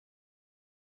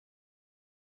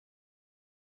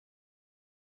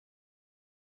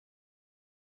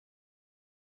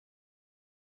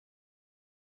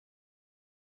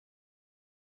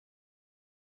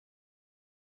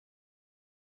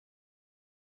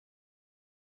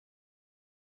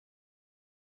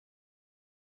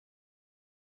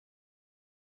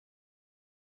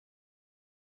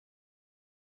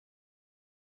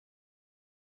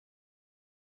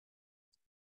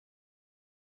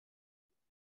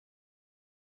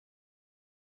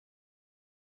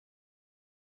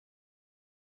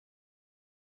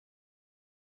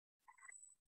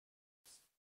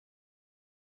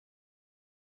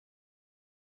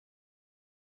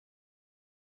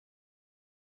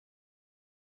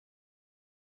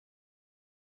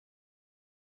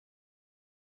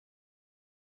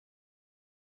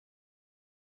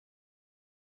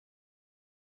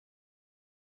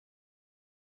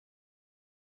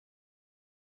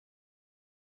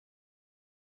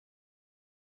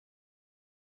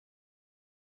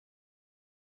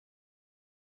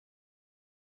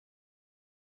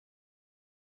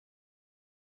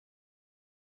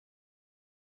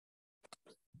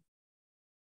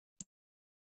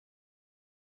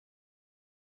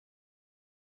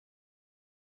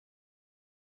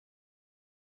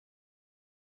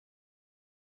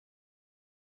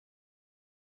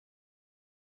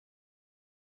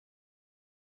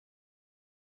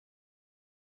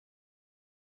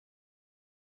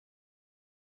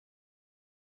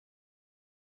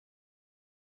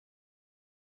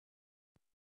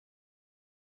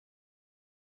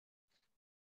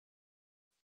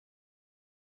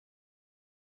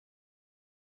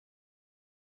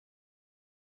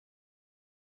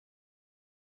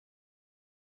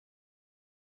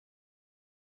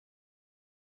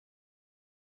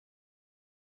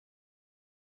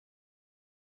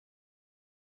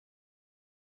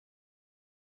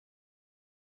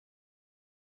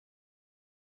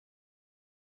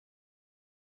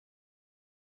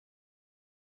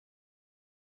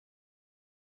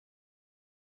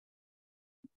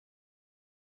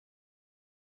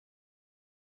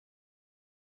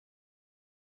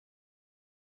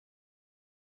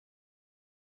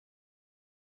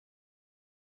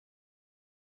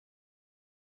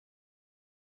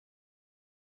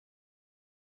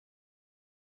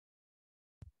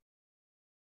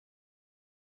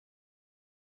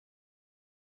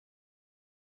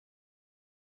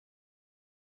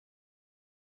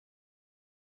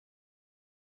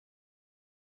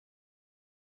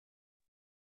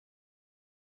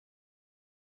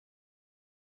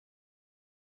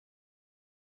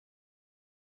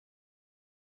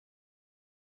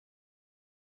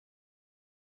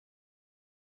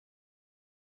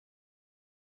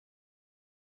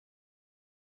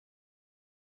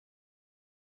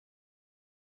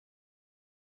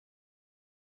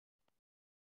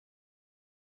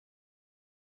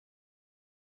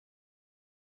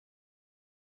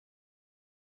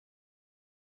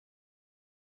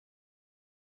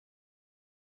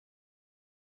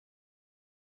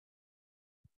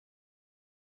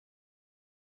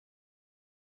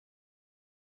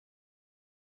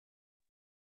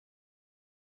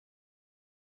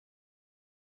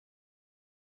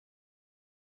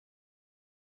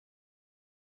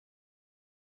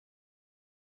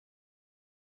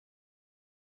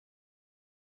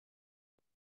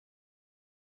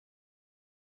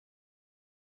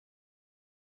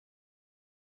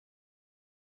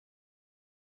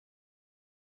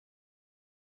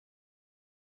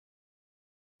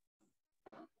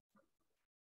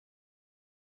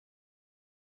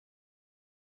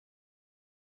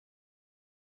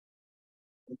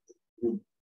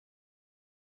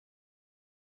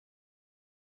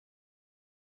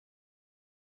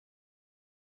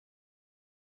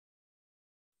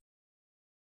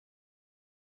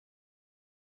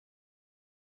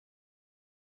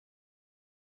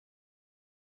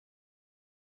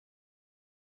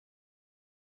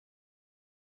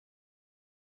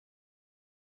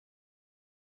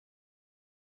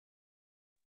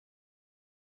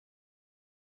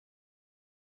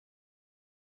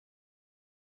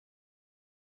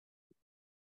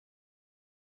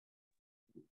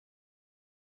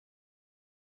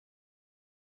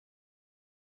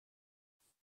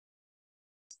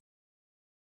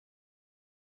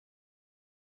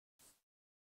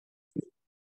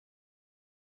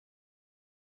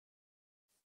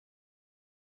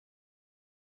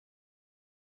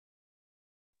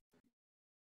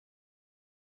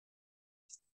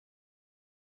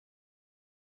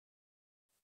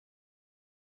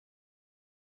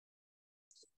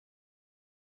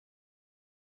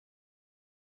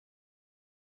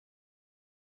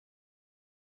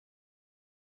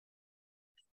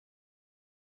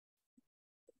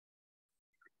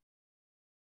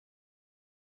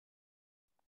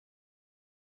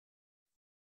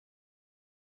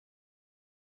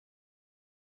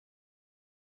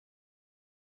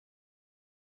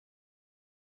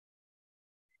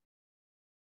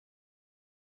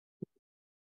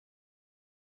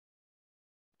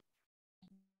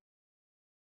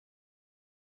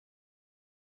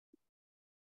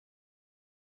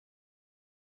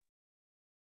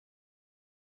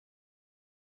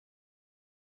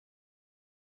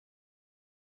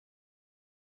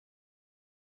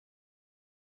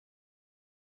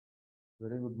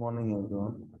Very good morning,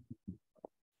 everyone.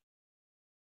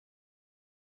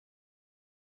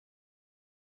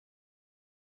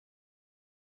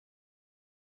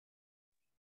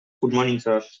 Good morning,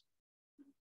 sir.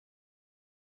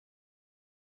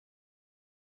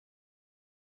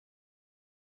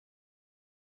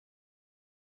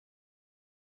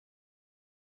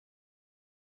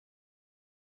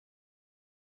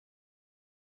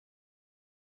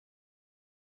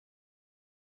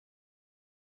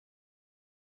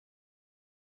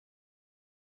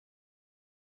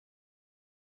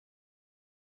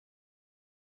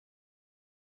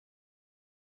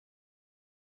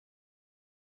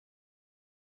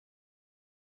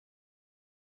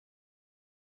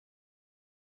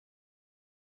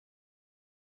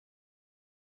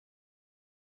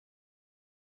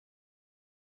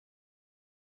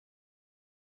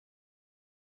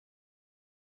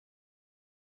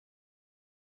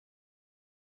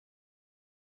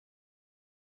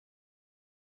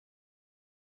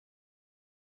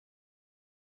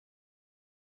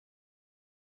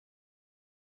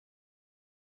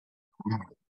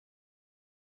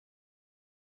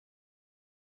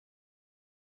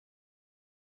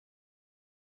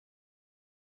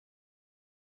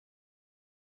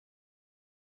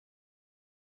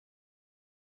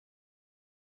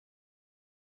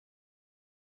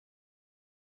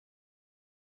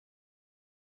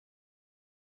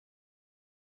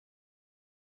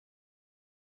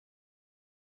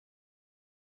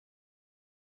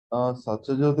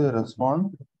 Satyajyoti,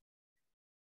 respond.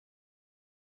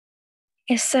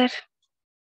 Yes, sir.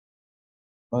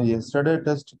 Yesterday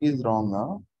test is wrong,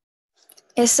 huh?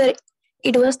 Yes, sir.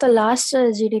 It was the last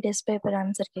GD test paper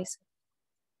answer case.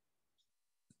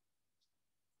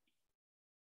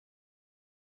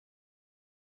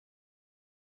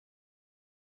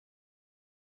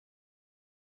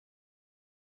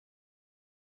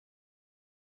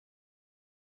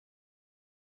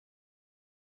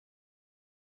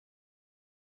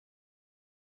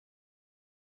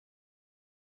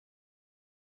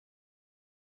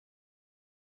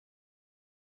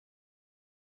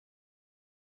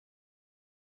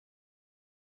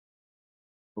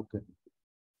 Okay.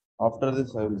 After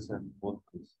this, I will send both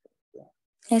quiz. Yeah.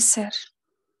 Yes, sir.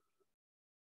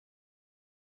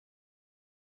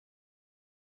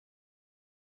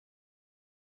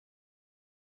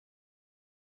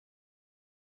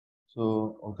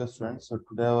 So, okay, students. So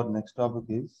today our next topic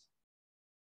is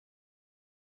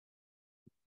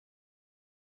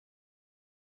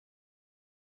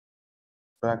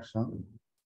refraction.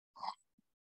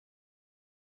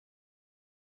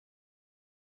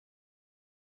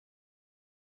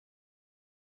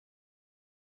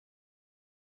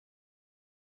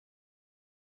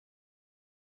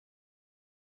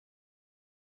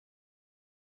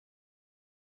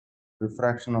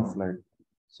 Refraction of light.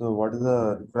 So, what is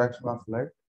the refraction of light?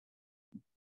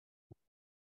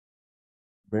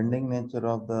 Bending nature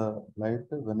of the light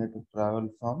when it travels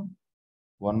from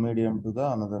one medium to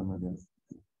the another medium.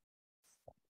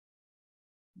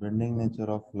 Bending nature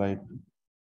of light.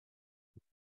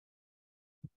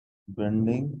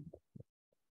 Bending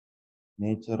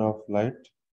nature of light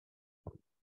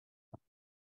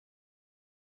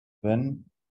when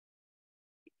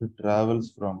it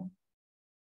travels from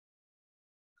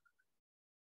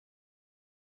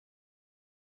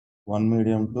one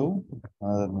medium to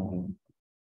another medium.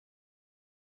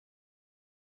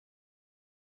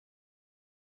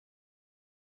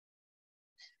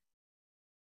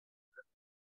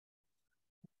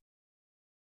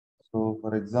 So,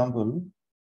 for example,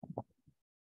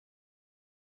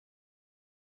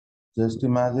 just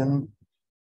imagine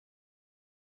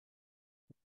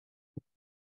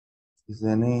is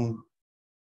any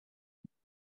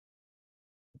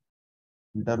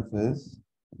interface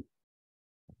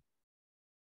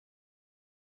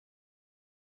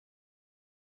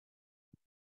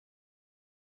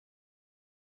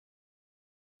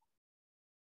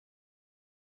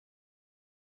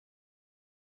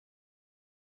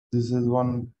this is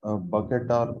one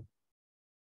bucket or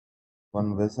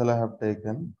one vessel I have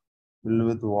taken filled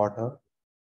with water.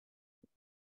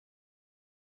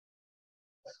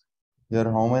 Here,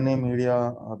 how many media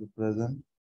are present?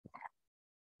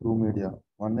 Two media.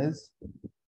 One is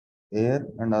air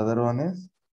and other one is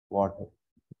water.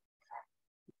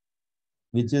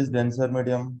 Which is denser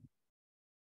medium?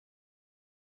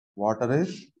 Water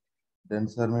is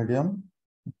denser medium.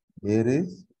 Air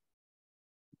is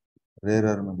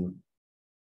rarer medium.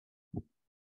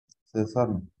 Yes or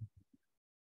no?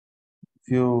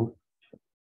 If you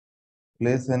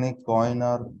place any coin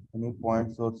or any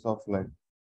point source of light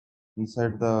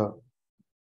inside the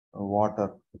water,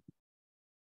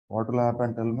 What will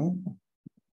happen? Tell me.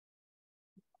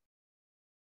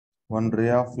 One ray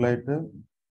of light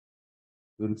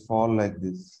will fall like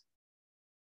this.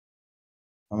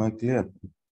 Am I clear?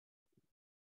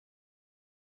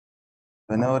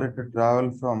 Whenever it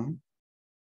travels from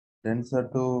denser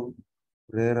to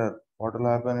rarer, what will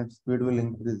happen? Its speed will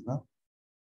increase. No?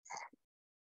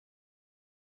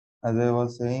 As I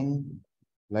was saying,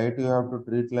 light you have to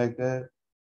treat like a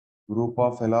group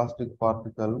of elastic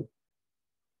particle.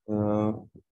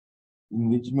 In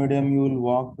which medium you will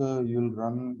walk, you will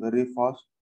run very fast.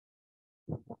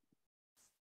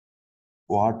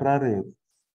 Water or air?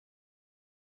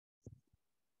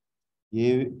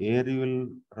 Air you will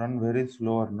run very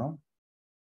slower, no?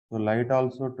 So light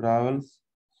also travels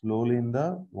slowly in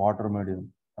the water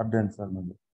medium or denser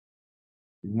medium.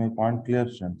 Is my point clear,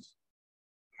 students?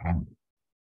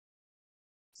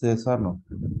 Say yes or no?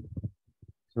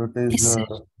 So Yes, sir.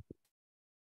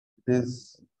 it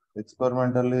is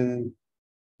experimentally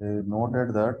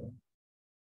noted that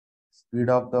speed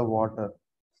of the water,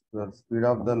 the speed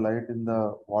of the light in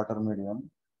the water medium,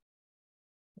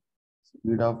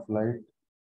 speed of light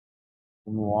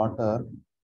in water,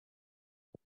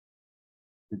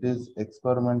 it is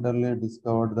experimentally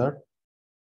discovered that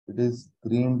it is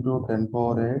 3 into 10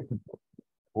 power 8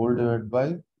 whole divided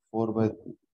by 4 by 3.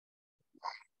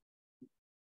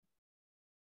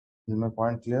 Is my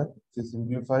point clear? If you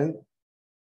simplify,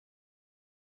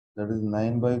 that is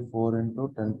 9 by 4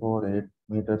 into 10 power 8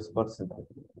 meters per second.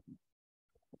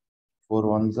 4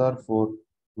 ones are 4,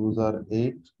 2s are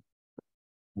 8,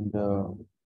 and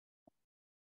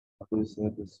what do we say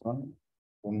this one?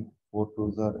 Then 4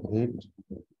 2s are 8,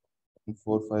 and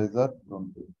 4 5s are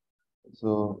 20.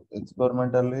 So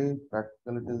experimentally,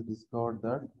 practically it is discovered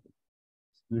that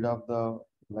speed of the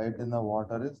light in the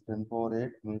water is 10 power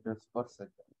 8 meters per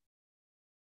second.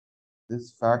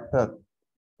 This factor,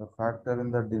 the factor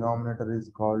in the denominator is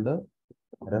called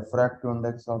refractive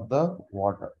index of the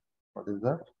water. What is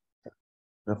that?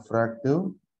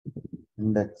 Refractive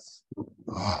index.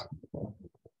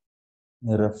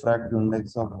 The refractive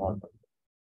index of water.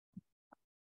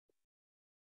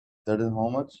 That is how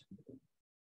much?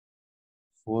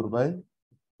 4 by.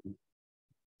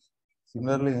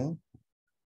 Similarly,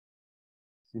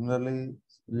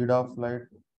 speed of light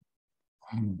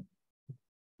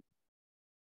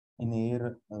in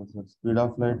air, speed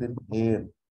of light in air,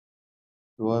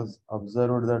 it was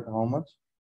observed that how much?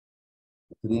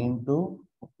 3 into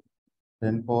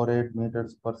 10 power 8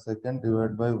 meters per second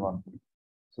divided by 1.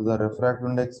 So the refractive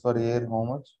index for air, how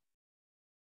much?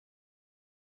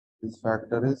 This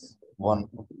factor is 1.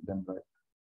 Then right.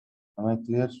 Am I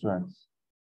clear, students?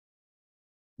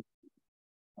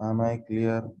 Am I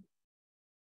clear?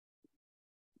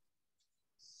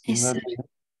 Yes, sir.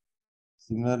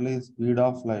 Similarly, speed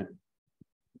of light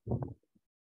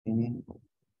in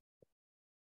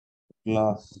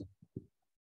glass.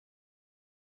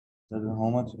 That is how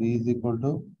much V is equal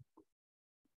to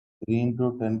 3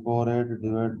 into 10 power 8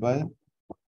 divided by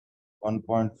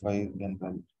 1.5 then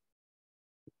right.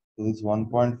 So this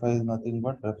 1.5 is nothing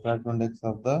but refractive index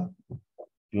of the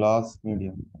glass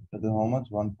medium. That is how much?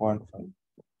 1.5. So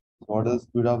what is the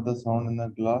speed of the sound in the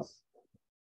glass?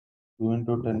 2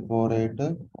 into 10 power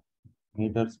 8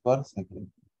 meters per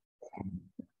second.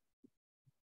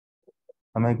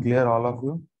 Am I clear, all of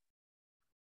you?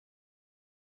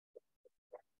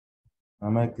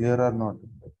 Am I clear or not?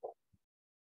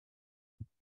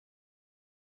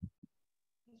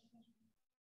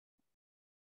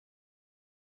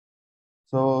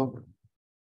 So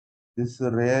this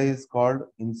ray is called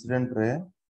incident ray.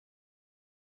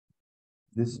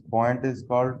 This point is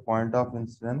called point of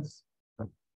incidence.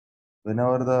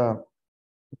 Whenever the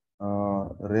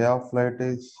ray of light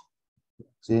is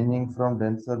changing from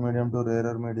denser medium to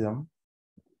rarer medium,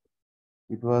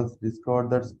 it was discovered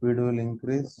that speed will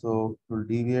increase, so it will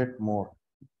deviate more.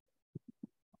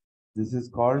 This is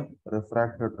called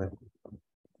refracted ray.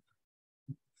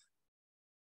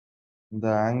 The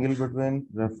angle between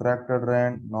refracted ray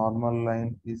and normal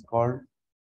line is called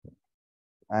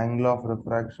angle of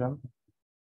refraction.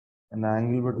 And the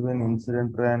angle between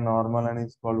incident ray and normal line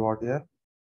is called what here?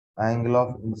 Angle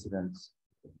of incidence.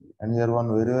 And here one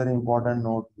very important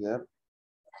note here.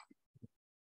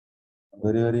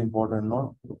 Very important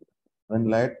note. When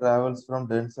light travels from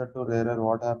denser to rarer,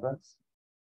 what happens?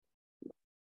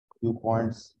 Few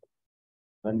points.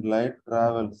 When light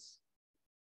travels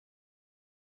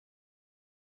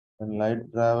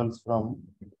from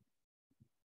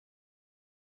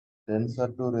denser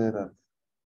to rarer,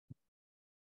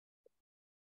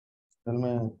 tell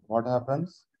me what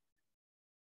happens?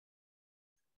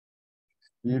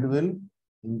 Speed will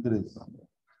increase.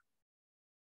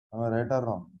 Am I right or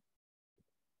wrong?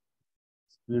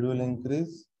 Speed will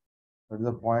increase. That is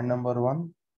the point number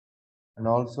one. And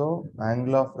also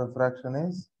angle of refraction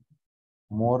is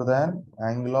more than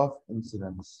angle of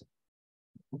incidence.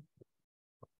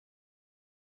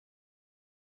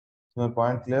 So my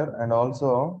point clear. And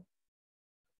also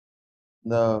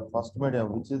the first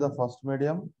medium, which is the first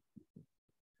medium?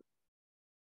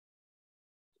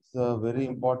 It's a very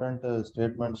important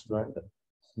statement, student.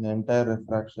 In entire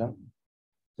refraction,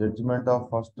 judgment of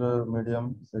first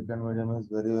medium, second medium is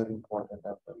very, very important.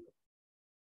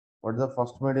 What is the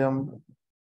first medium?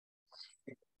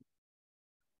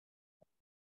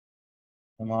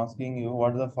 I'm asking you,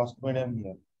 what is the first medium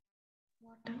here?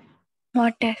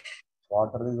 Water.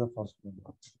 Water is the first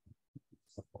medium.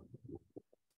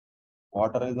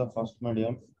 Water is the first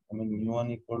medium. I mean,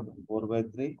 mu1 equal to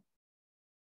 4/3.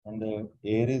 And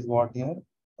air is what here?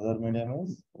 Other medium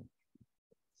is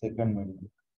second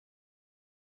medium.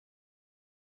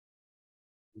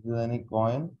 This is any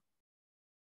coin.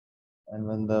 And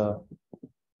when the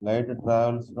light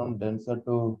travels from denser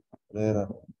to rarer,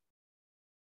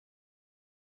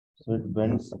 so it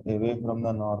bends away from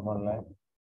the normal line.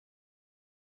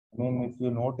 I mean, if you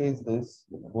notice this,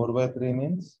 4/3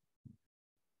 means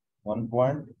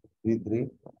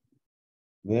 1.33.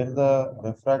 Where the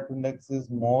refractive index is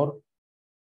more,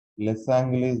 less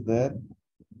angle is there.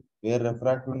 Where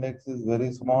refractive index is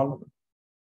very small,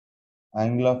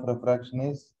 angle of refraction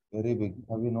is very big.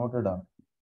 Have you noted down?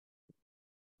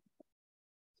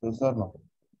 Yes or no?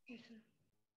 Yes, sir.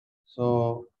 So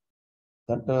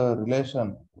that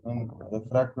relation in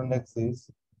refractive index is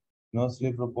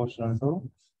inversely proportional to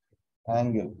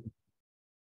angle.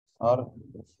 Or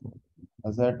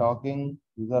as I talking,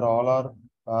 these are all our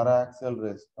para-axial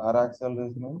rays. Para-axial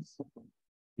rays means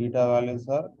theta values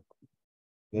are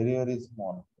very, very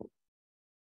small.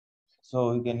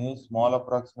 So you can use small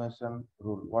approximation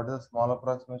rule. What is the small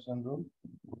approximation rule?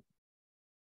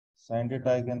 Sin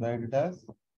theta I can write it as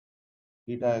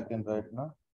theta I can write now.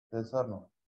 Yes or no?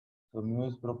 So mu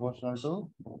is proportional to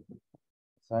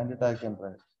sin theta I can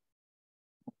write.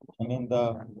 I mean the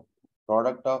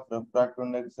product of refractive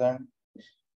index and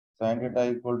sin theta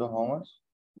equal to how much?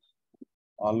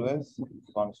 Always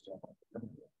constant.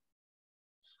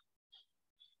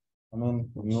 I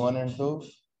mean mu1 into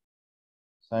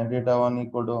sin theta 1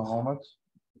 equal to how much?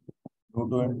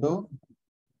 mu2 into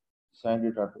sin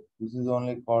theta 2. This is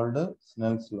only called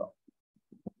Snell's law.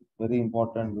 Very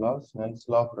important law, Snell's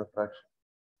law of refraction.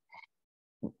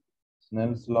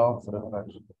 Snell's law of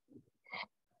refraction.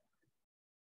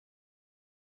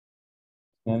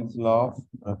 Snell's law of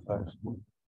refraction.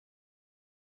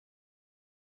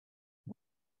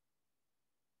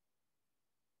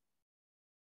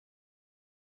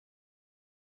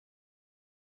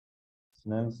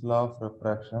 Snell's law of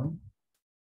refraction.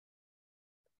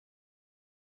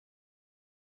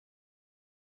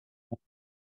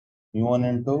 mu1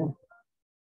 into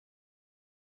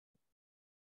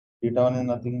theta 1 is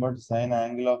nothing but sine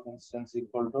angle of incidence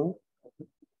equal to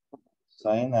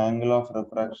sine angle of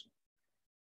refraction.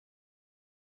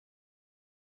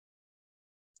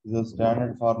 This is a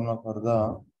standard formula for the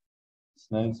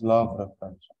Snell's law of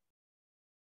refraction.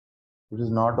 It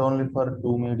is not only for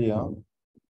two media,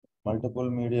 multiple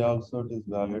media also it is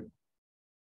valid.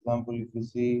 For example, if you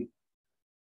see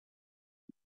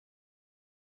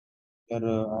here,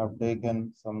 I have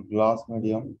taken some glass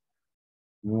medium,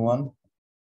 mu1,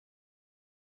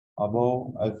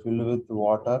 above I fill with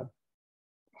water,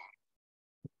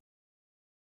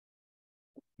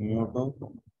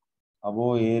 mu2,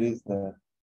 above air is there.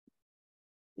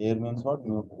 Air means what?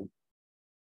 Mu2.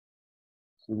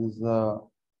 So this is the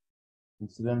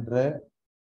incident ray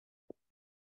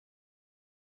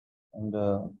and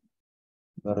the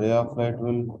ray of light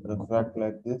will refract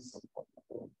like this.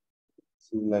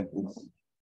 See like this.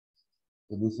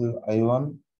 So this is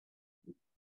I1,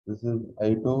 this is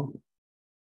I2,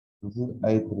 this is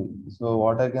I3. So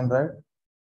what I can write?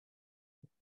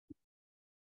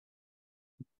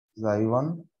 This is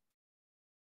I1,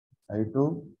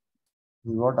 I2,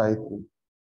 this is what I3.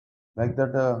 Like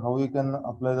that, how you can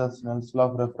apply the Snell's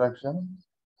law of refraction?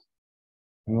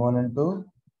 mu1 into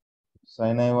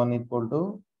sin I1 equal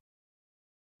to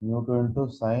mu2 into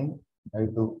sin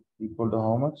I2 equal to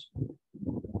how much?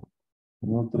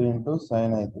 mu3 into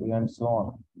sin I3 and so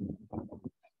on.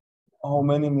 How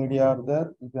many media are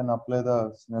there? You can apply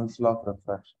the Snell's law of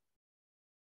refraction.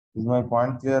 Is my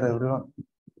point clear, everyone?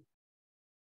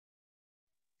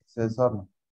 Says or no?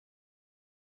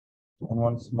 And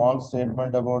one small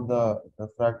statement about the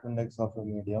refractive index of a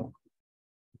medium.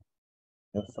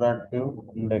 Refractive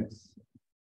index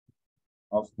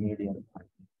of medium.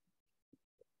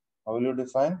 How will you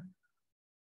define?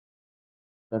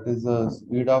 That is the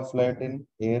speed of light in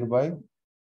air by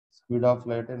speed of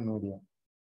light in medium.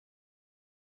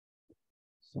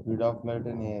 Speed of light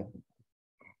in air.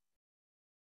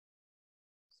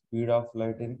 Speed of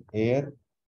light in air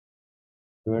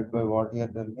divided by what here,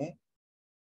 tell me?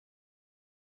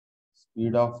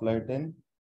 Speed of light in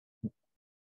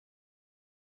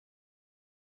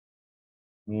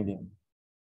medium.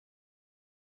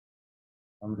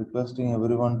 I'm requesting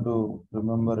everyone to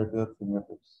remember at your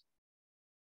fingertips.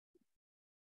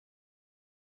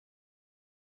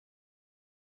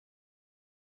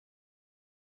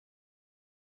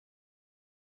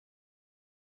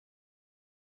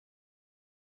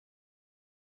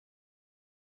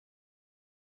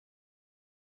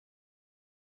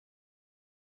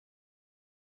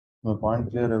 My point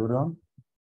clear, everyone?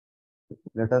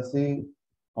 Let us see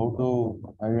how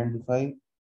to identify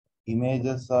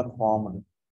images are formed.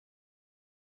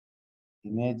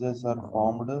 Images are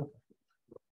formed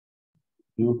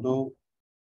due to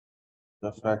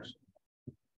refraction.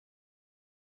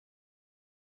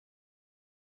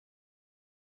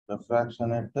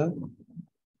 Refraction at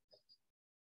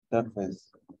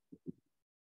interface,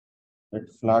 at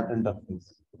flat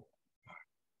interface.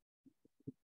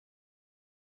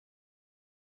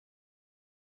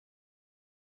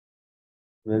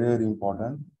 Very, very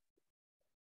important.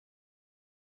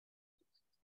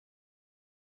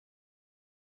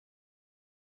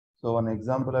 So one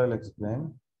example I will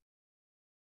explain.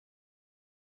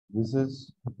 This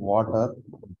is water.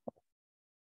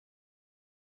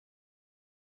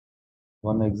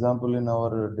 One example in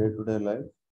our day-to-day life.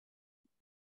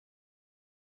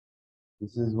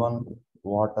 This is one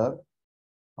water.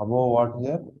 Above what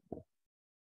here?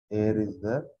 Air is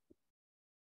there.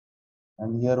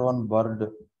 And here one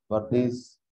bird. Bird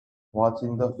is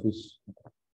watching the fish.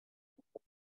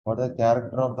 What is the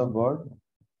character of the bird?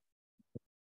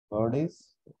 Bird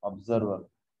is observer.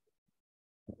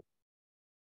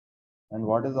 And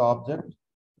what is the object?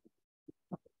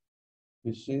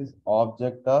 Fish is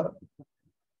object or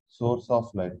source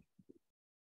of light.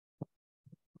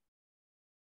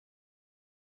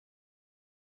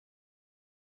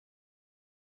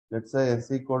 Let's say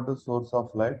S equal to source of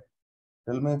light.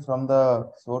 Tell me from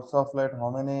the source of light, how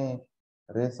many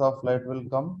rays of light will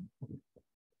come?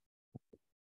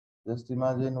 Just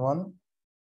imagine one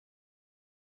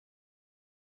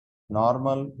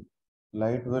normal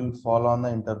light will fall on the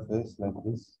interface like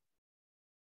this.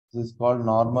 This is called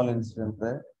normal incident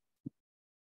ray.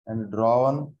 And draw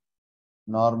one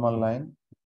normal line.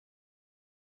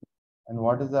 And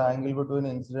what is the angle between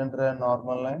incident ray and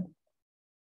normal line?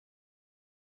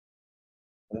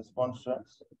 Response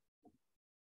strength.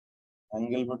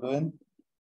 Angle between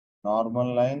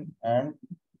normal line and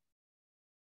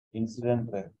incident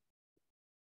ray.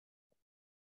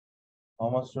 How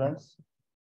much, students?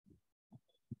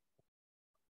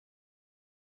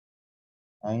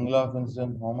 Angle of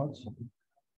incident, how much?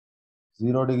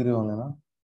 0 degree only, na?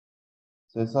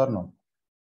 So yes or no?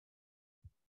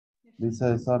 Please say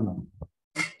yes or no.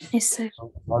 Yes, sir.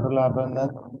 What will happen then?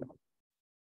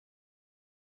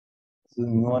 So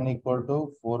mu1 equal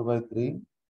to 4 by 3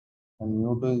 and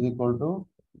mu2 is equal to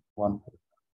 1.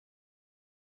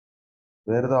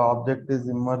 Where the object is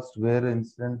immersed, where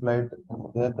incident light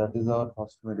is there, that is our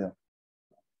first medium.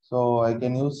 So I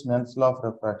can use Snell's law of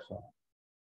refraction.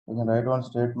 I can write one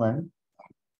statement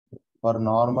for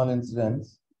normal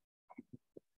incidence.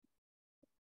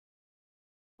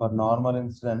 For normal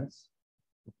incidence,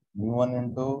 mu1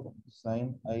 into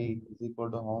sine I is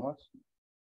equal to how much?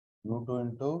 mu2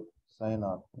 into sine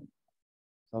r.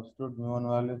 Substitute mu1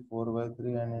 value 4 by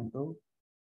 3 and into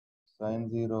sine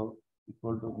 0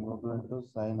 equal to mu2 into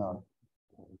sine r.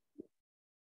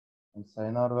 And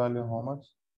sine r value how much?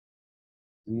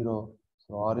 0.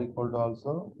 So r equal to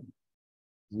also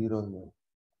 0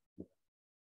 here.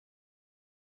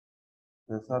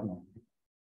 Yes or no?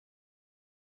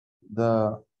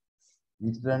 The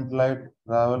incident light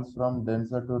travels from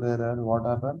denser to rarer. What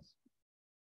happens?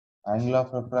 Angle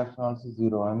of refraction also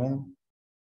 0. I mean,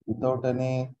 without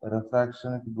any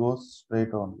refraction, it goes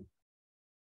straight on.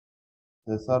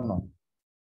 Yes or no?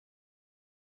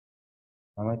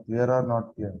 Am I clear or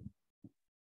not clear?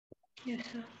 Yes,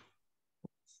 sir.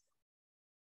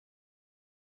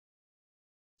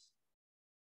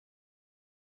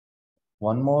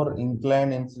 One more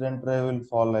inclined incident ray will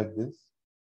fall like this.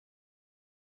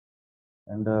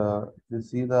 And if you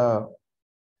see the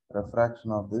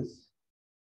refraction of this,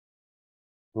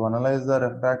 to analyze the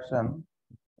refraction,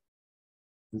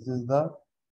 this is the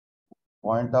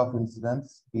point of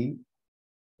incidence P.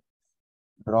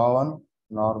 Draw one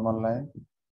normal line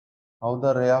How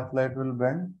the ray of light will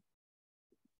bend?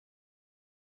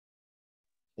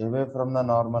 Away from the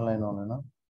normal line only, no?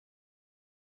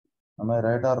 Am I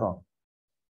right or wrong?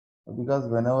 Because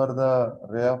whenever the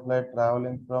ray of light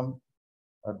traveling from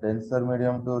a denser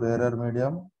medium to rarer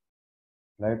medium,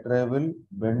 light ray will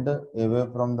bend away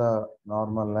from the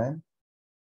normal line.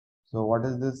 So what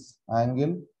is this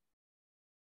angle?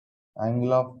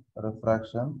 Angle of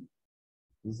refraction.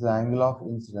 This is the angle of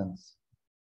incidence.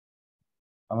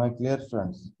 Am I clear,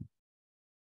 friends?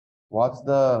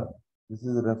 This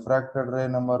is refracted ray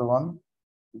number 1.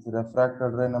 This is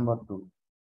refracted ray number 2.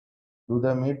 Do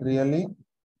they meet really?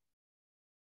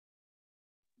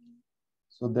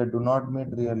 So they do not meet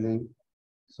really.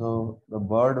 So the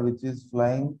bird which is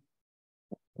flying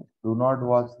do not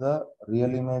watch the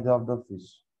real image of the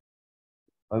fish.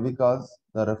 Why? Because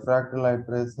the refracted light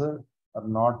rays are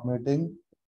not meeting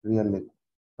really.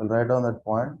 I'll write down that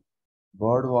point.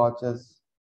 Bird watches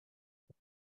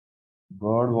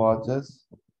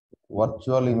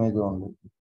virtual image only.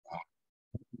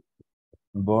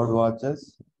 Bird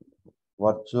watches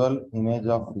virtual image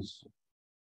of fish.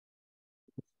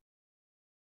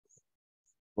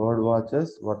 Bird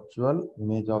watches virtual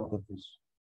image of the fish.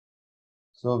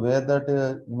 So where that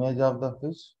image of the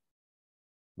fish,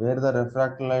 where the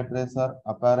refracted light rays are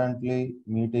apparently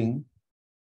meeting,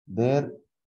 there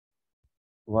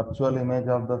virtual image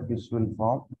of the fish will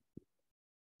form.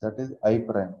 That is I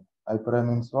prime. I prime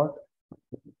means what?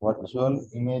 Virtual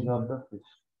image of the fish.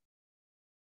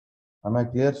 Am I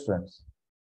clear, friends?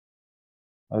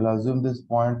 I will assume this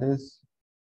point is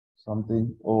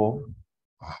something O.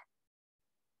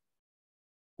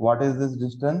 What is this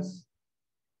distance?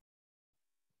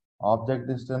 Object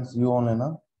distance U only,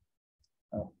 no?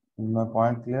 Is my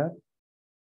point clear?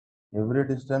 Every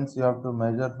distance you have to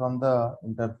measure from the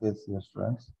interface here,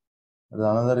 friends. That's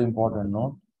another important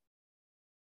note.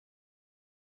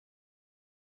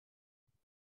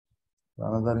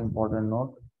 Another important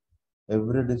note.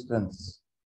 Every distance.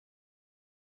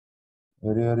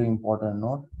 Very, very important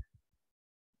note.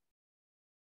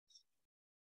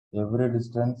 Every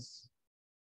distance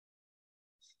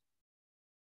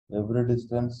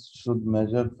should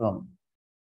measure from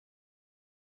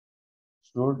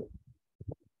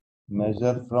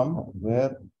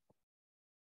where?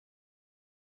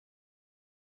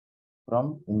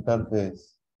 From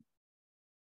interface.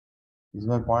 Is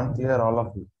my point clear, all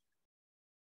of you?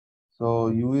 So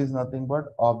U is nothing but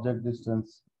object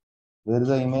distance. Where is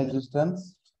the image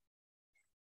distance?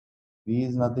 V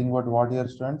is nothing but what here,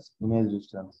 students? Image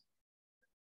distance.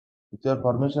 With your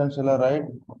permission, shall I write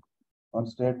one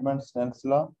statement, Snell's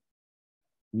law?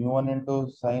 Mu1 into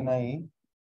sin I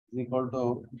is equal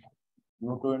to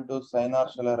mu2 into sin R.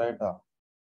 Shall I write?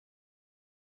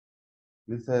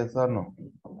 Please say yes or no.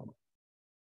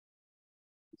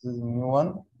 This is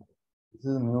mu1. This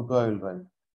is mu2. I will write.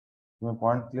 Is my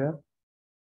point clear?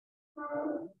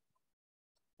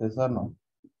 Yes or no?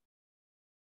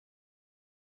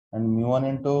 And mu1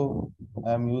 into,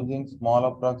 I am using small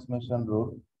approximation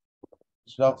rule.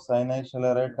 Instead of sin I, shall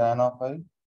I write tan of I? You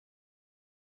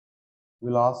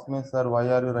will ask me, sir, why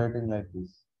are you writing like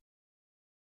this?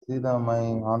 See my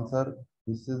answer.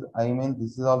 This is, I mean,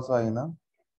 this is also I, na?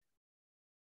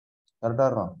 Correct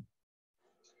or wrong?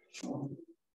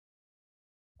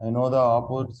 I know the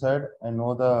opposite side, I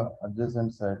know the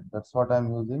adjacent side. That's what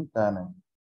I'm using tan I.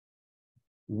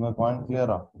 Is my point clear?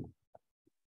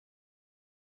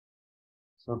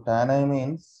 So tan I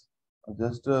means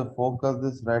just focus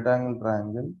this right angle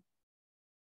triangle.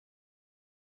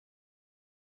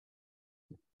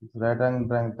 This right angle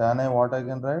triangle tan I, what I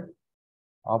can write?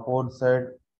 Opposite side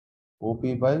OP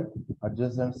by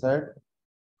adjacent side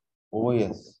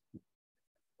OS.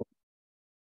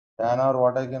 Tan R,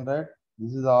 what I can write?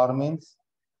 This is R means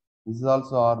this is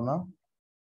also R, na?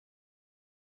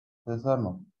 Yes or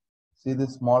no? See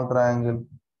this small triangle.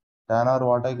 Tan R,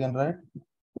 what I can write?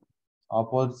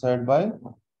 Opposite side by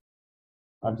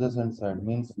adjacent side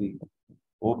means V.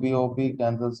 OP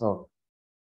cancels out.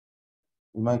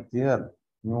 Am I clear?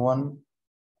 Mu1,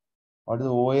 what is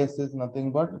OS is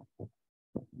nothing but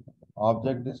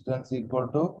object distance equal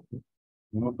to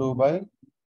mu2 by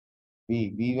V.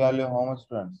 V value how much,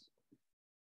 friends?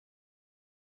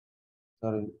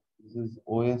 Sorry, this is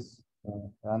OS.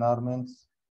 Tan R means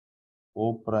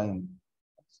O prime.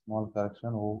 Small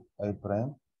correction, O I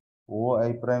prime. O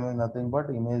I prime is nothing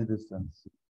but image distance.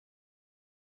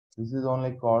 This is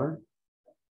only called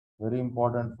very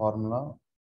important formula.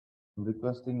 I'm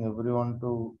requesting everyone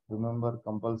to remember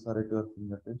compulsory to your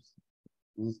fingertips.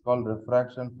 This is called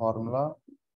refraction formula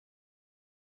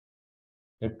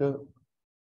at a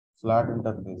flat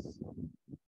interface.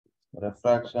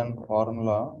 refraction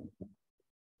formula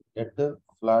at a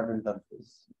flat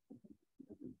interface.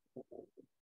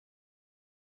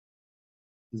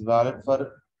 Is valid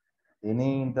for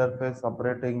any interface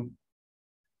operating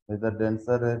either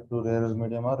denser to rarer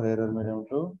medium or rarer medium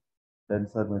to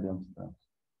denser medium.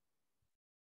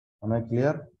 Am I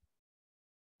clear?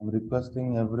 I'm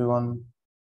requesting everyone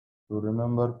to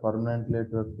remember permanently at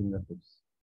your fingertips.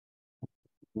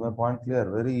 Is my point clear?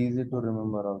 Very easy to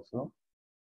remember also.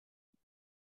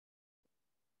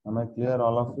 Am I clear,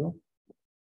 all of you?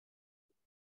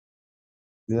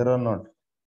 Clear or not?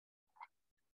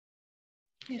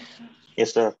 Yes, sir.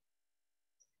 Yes, sir.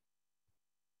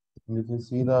 And if you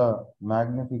see the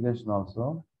magnification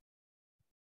also,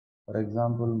 for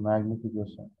example,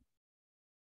 magnification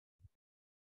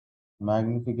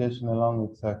along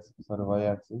x-axis or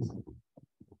y-axis.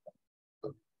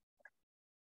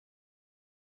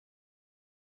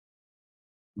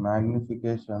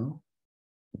 Magnification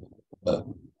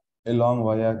along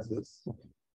y-axis.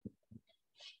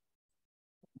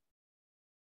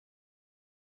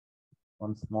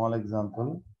 One small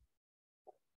example.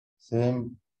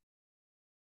 Same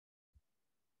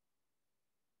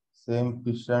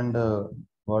fish and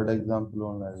bird example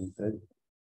only I will take.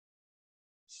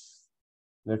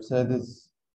 Let's say this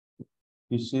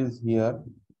fish is here.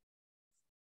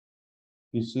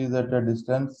 Fish is at a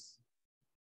distance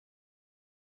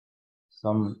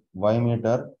some y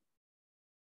meter.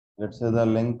 Let's say the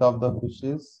length of the fish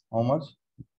is how much?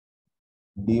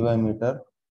 dy meter.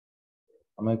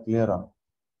 Am I clear on?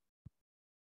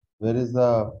 Where is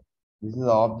this is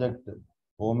the object.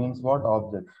 O means what?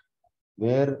 Object.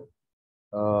 Where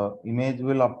image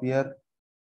will appear.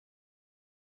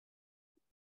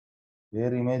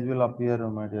 Where image will appear,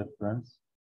 my dear friends.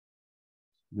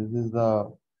 This is the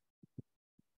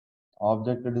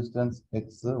object distance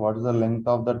x. What is the length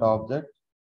of that object?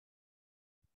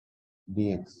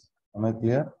 Dx. Am I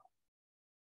clear?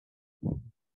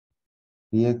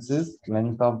 Dx is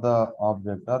length of the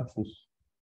object or fish.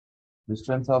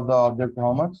 Distance of the object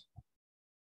how much?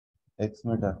 X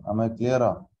meter. Am I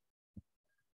clear?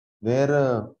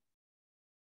 Where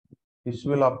fish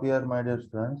will appear, my dear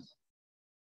friends?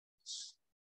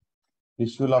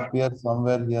 Fish will appear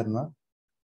somewhere here, na?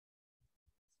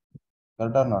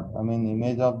 Correct or not? I mean,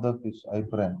 image of the fish, I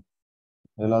prime.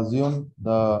 We'll assume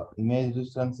the image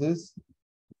distance is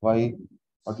y.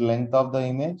 What length of the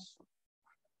image?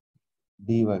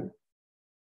 Dy. Am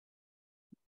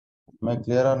I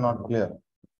clear or not clear?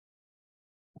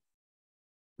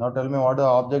 Now tell me what the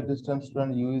object distance,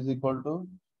 friend. U is equal to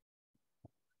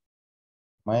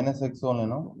minus x only,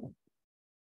 no?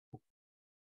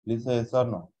 Please say yes or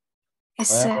no.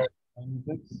 Yes, Why am sir. I minus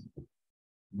x?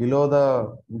 Below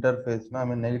the interface, no? I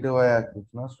mean negative y axis,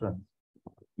 no, friend.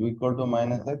 U equal to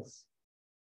minus x.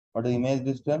 What is image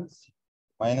distance?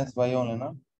 Minus y only,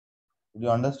 no? Did you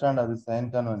understand the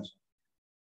sign convention?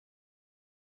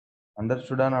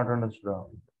 Understood or not understood?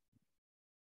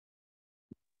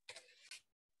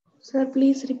 Sir,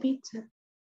 please repeat, sir.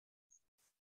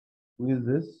 Who is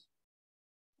this?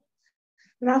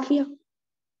 Rafia.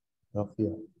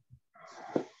 Rafia.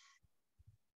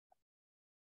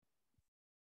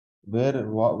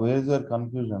 Where is your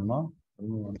confusion, no? Tell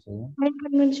me one second. My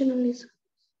convention only, sir.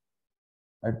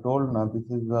 I told now this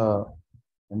is the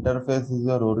interface is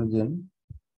your origin.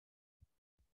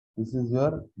 This is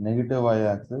your negative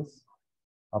y-axis.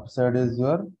 Upside is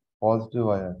your positive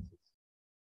y-axis.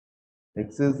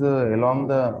 X is along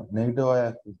the negative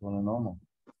y-axis only, no?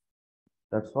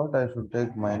 That's what I should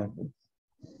take minus x.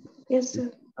 Yes,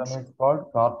 sir. And it's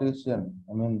called Cartesian.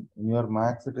 I mean, in your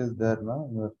max it is there, no?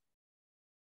 In your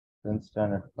 10th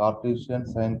standard. Cartesian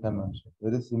sign convention.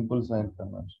 Very simple sign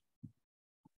convention.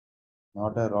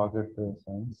 Not a rocket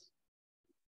science.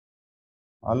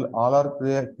 All are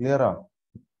clear.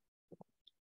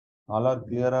 All are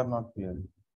clear or not clear?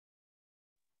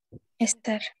 Yes,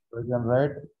 sir. So you can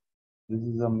write this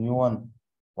is a mu1.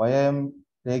 Why I am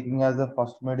taking as a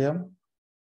first medium?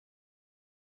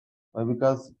 Why?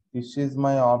 Because fish is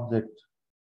my object.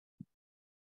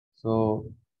 So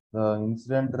the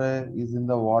incident ray is in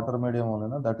the water medium only.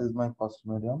 No? That is my first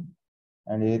medium.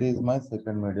 And air is my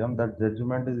second medium. That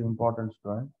judgment is important,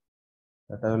 student.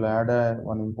 That I will add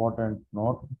one important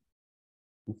note.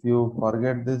 If you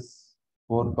forget this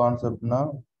core concept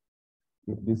now,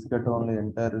 if biscuit only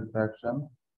entire refraction,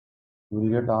 you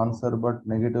will get answer, but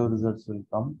negative results will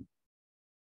come.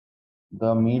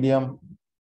 The medium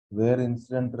where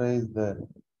incident ray is there.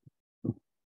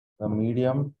 The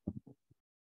medium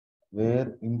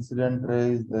where incident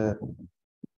ray is there.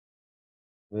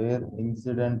 Where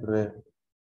incident ray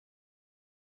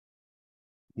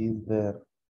is there.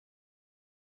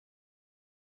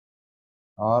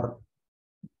 or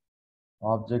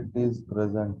object is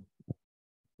present,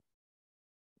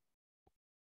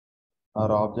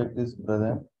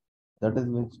 that is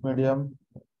which medium?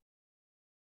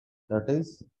 That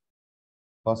is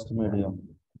first medium.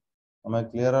 Am I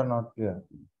clear or not clear?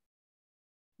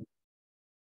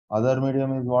 Other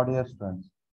medium is what here, students?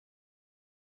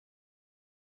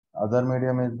 Other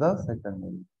medium is the second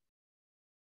medium.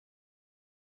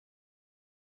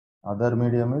 Other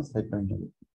medium is second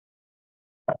medium.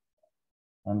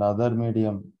 And other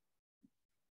medium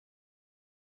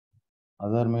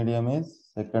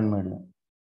is second medium.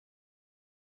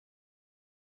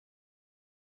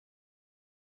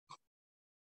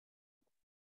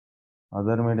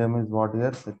 Other medium is what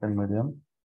here? Second medium.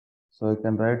 So you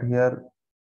can write here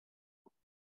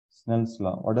Snell's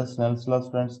law. What is Snell's law,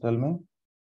 students? Tell me.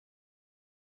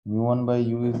 Mu1 by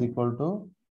u is equal to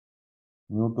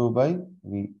mu2 by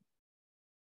v.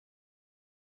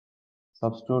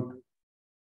 Substitute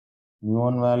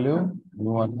mu1 value,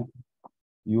 mu1.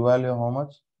 U value how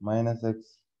much? Minus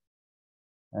x.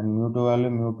 And mu2 value,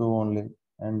 mu2 only.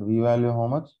 And v value how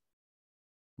much?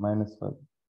 Minus 5.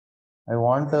 I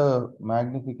want a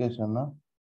magnification. Na?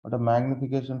 What a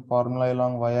magnification formula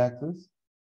along y-axis?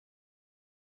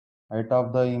 Height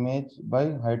of the image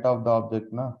by height of the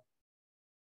object. Na?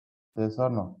 Yes or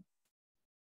no?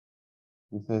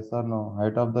 Yes or no?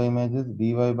 Height of the image is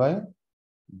dy by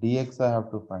dx I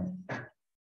have to find.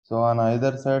 So on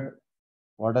either side,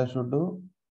 what I should do?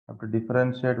 I have to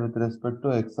differentiate with respect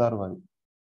to x or y.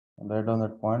 And write down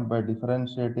that point by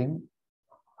differentiating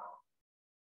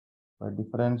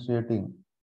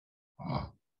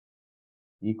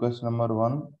equation number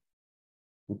 1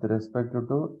 with respect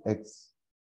to x.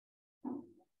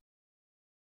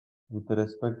 With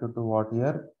respect to what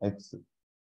here? X.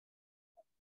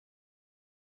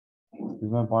 Is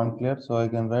my point clear? So I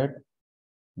can write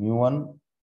mu1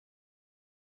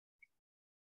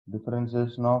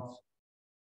 differentiation of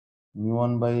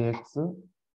mu1 by x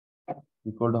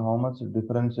equal to how much?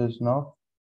 Differentiation of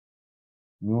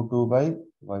mu2 by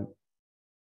y.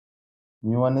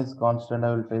 Mu1 is constant.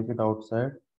 I will take it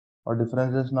outside. Or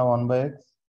differentiation of 1 by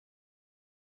x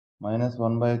minus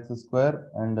 1 by x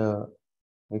square, and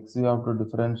x you have to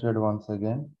differentiate once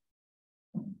again.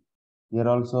 Here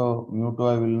also mu2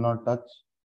 I will not touch.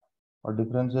 Or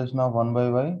differentiation of 1 by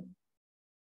y.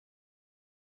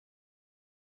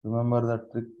 Remember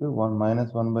that trick, 1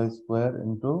 minus 1 by square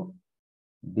into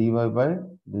dy by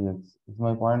dx. Is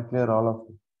my point clear, all of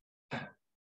you?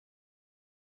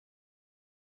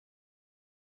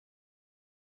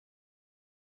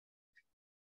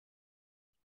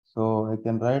 So I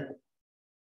can write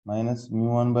minus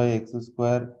mu1 by x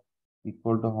square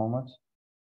equal to how much?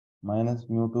 Minus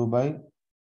mu2 by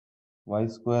y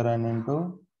square and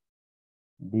into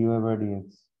dy by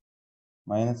dx.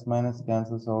 Minus minus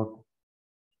cancels out.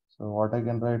 So what I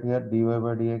can write here? Dy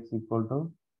by dx equal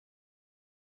to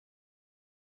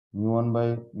mu1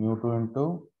 by mu2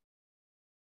 into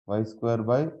y square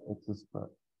by x square.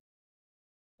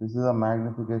 This is a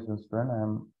magnification, student. I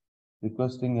am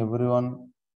requesting everyone,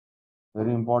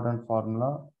 very important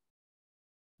formula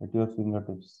at your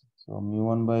fingertips. So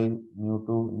mu1 by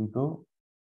mu2 into,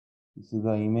 this is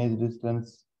the image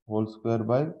distance whole square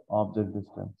by object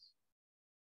distance.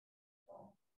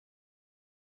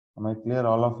 Am I clear,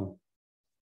 all of you?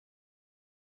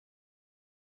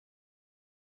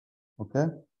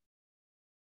 Okay.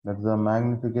 That's the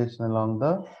magnification along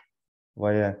the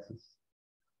y-axis.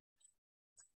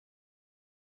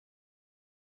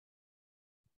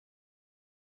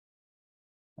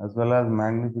 As well as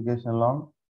magnification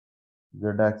along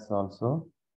z-axis also.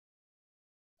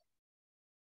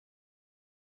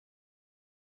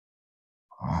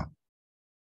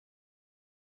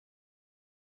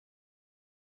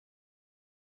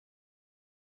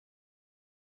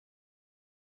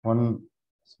 One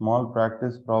small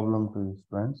practice problem to you,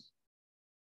 friends.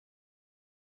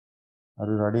 Are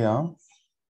you ready? Huh?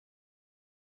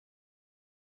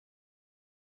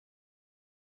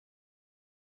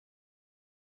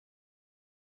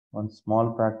 One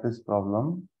small practice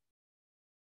problem.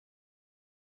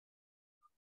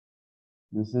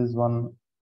 This is one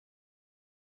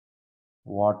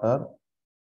water.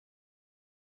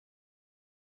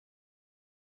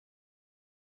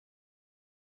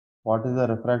 What is the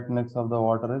refractive index of the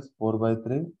water is 4 by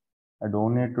 3. I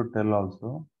don't need to tell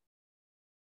also.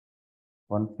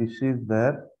 One fish is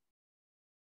there.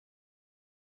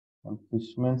 One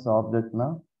fish means object,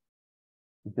 na?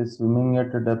 It is swimming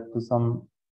at a depth some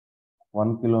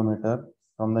 1 kilometer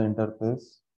from the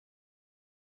interface.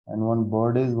 And one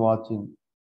bird is watching.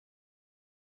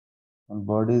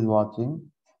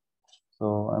 So So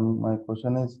my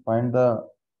question is find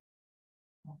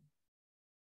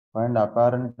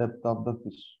apparent depth of the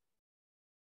fish.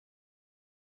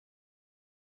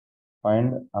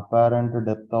 Find apparent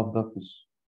depth of the fish.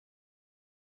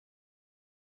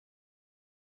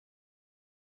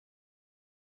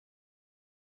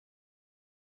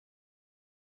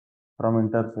 From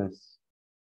interface.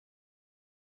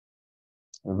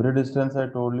 Every distance I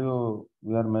told you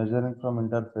we are measuring from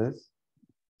interface.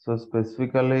 So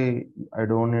specifically, I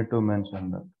don't need to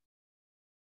mention that.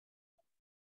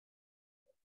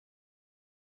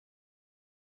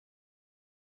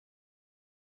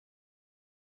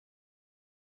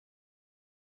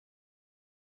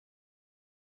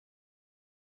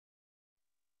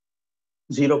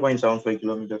 Zero 0.75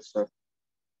 kilometers, sir.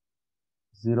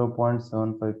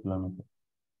 0.75 kilometers.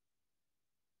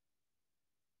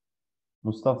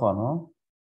 Mustafa, no?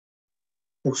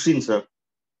 Muhsin, sir.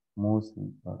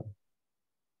 Musin, sorry.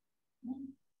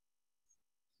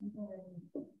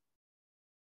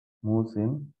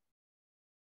 Musin.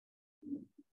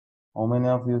 How many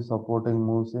of you supporting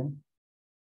Musin?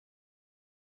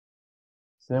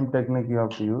 Same technique you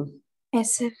have to use.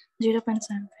 Yes, sir.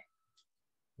 0.75.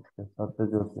 Okay,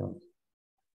 Satyajyoti also.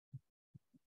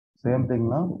 Same thing,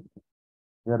 no?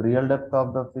 The real depth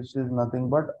of the fish is nothing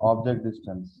but object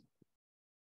distance.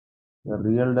 The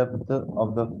real depth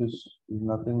of the fish is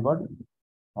nothing but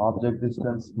object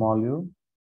distance small u.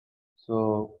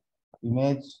 So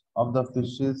image of the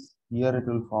fish is here it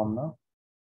will form now.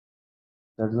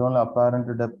 That is only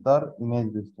apparent depth or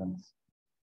image distance.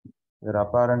 Your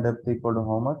apparent depth equal to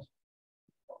how much?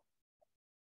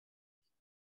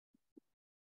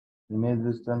 Image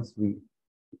distance v.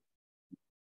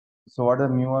 So what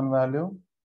is mu1 value?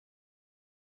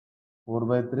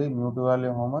 4/3. Mu2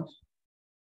 value how much?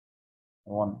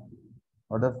 1.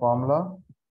 What is formula?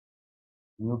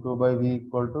 Mu2 by v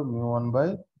equal to mu1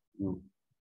 by u.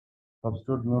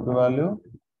 Substitute mu2 value.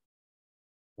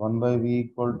 1 by v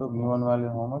equal to mu1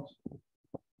 value how much?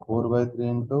 4/3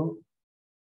 into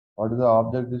what is the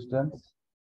object distance?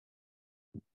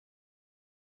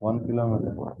 1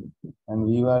 kilometer. And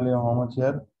v value how much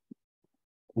here?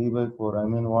 3/4. I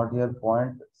mean what here?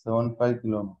 0.75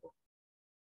 kilometer.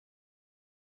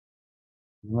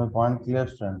 Is my point clear,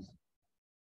 friends?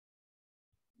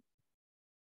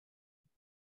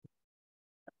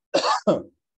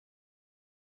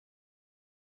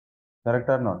 Correct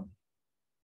or not?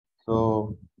 So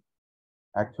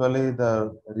actually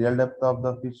the real depth of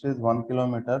the fish is 1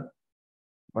 kilometer,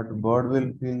 but bird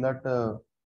will feel that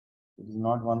it is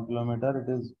not 1 kilometer, it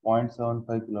is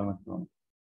 0.75 kilometer.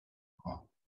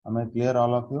 Am I clear,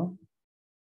 all of you?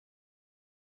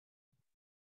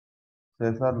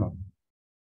 Yes or no?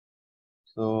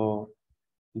 So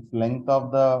if length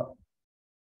of the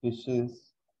fish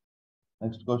is,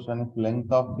 next question, if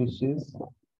length of the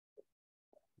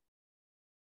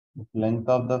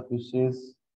fish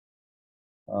is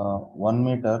 1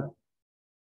 meter,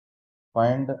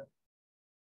 find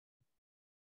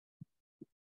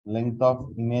length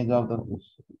of image of the fish.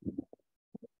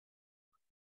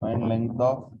 Find length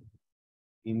of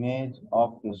image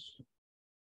of fish.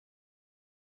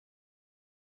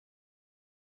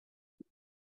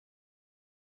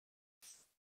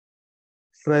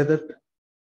 Try that.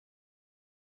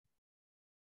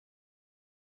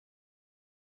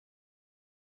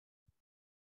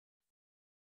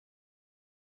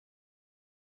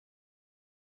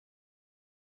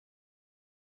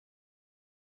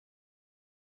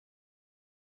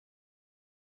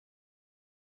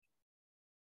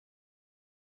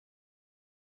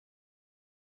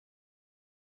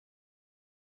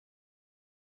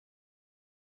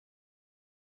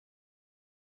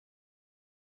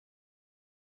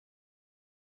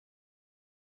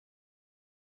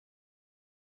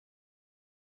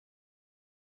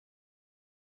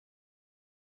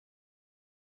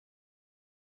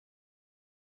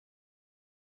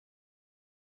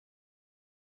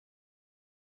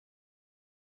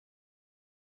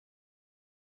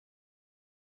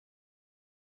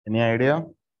 Any idea?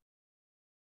 Which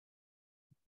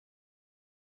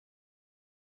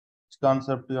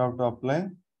concept you have to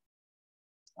apply?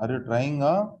 Are you trying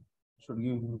or should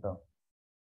give hint? I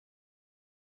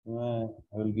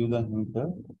will give the hint.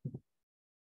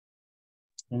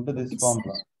 Into this Yes,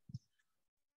 formula.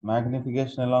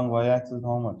 Magnification along y-axis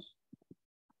how much?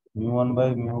 Mu1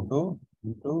 by mu2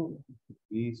 into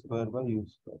v square by u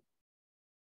square.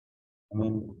 I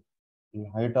mean, the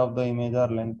height of the image or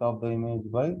length of the image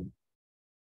by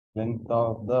length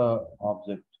of the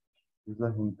object is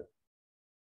the hint.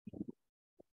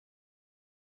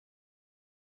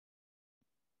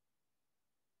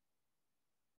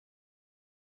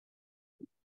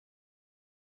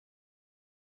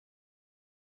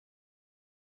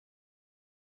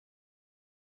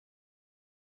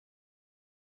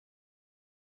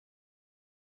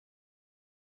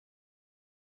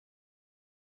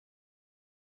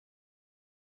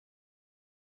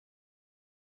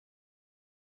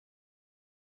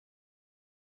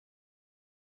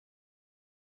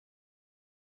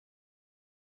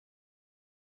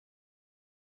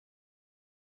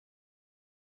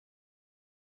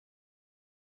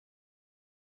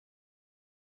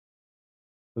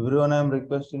 Everyone, I'm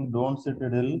requesting, don't sit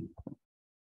idle.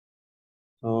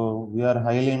 So we are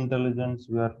highly intelligent.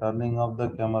 We are turning off the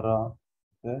camera.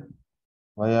 Okay.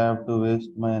 Why I have to waste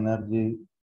my energy?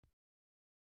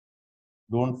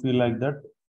 Don't feel like that.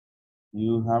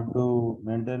 You have to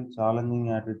maintain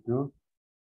challenging attitude.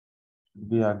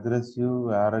 Be aggressive,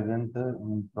 arrogant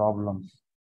in problems.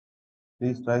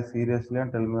 Please try seriously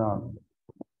and tell me on.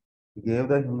 You gave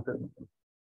the hint.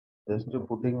 Just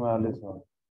putting values on.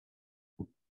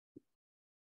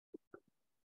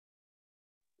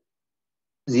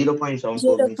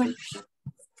 0.74 means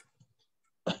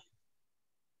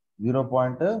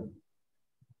 0.74.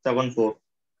 74.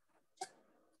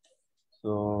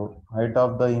 So height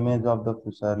of the image of the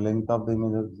fish or length of the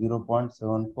image is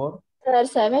 0.74. Sir,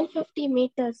 750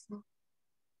 meters.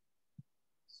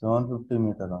 750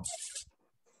 meter.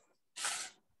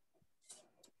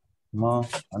 I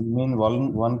mean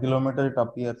 1 kilometer it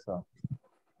appears.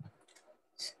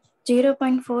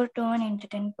 0.421 into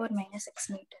 10 power minus 6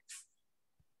 meters.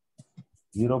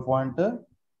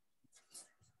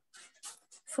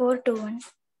 421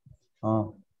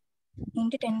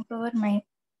 into 10 power minus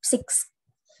 6.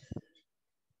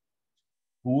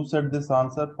 Who said this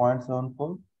answer?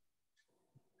 0.74?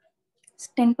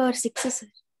 10 power 6, sir.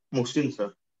 Muslim,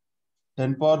 sir.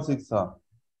 10 power 6.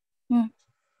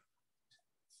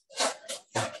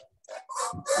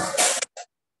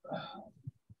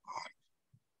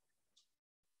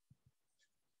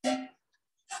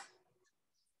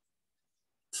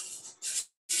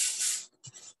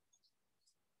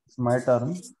 It's my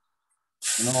turn.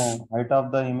 You know, height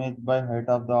of the image by height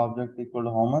of the object equal to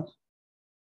how much?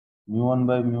 Mu1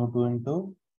 by mu2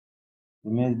 into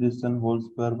image distance whole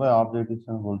square by object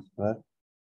distance whole square.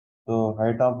 So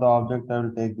height of the object I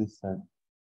will take this side.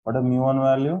 What a mu1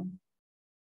 value?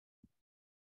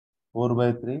 4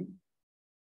 by 3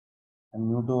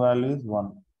 and mu2 value is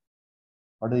 1.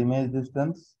 What is image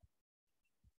distance?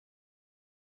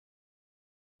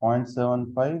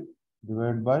 0.75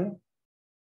 divided by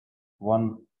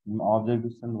 1. Object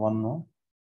distance 1, no?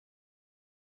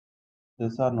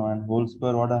 Yes or no? And whole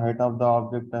square, what the height of the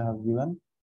object I have given?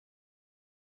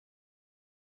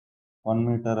 1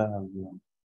 meter I have given.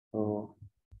 So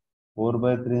 4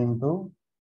 by 3 into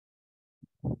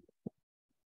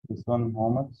this one, how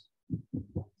much?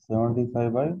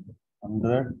 75 by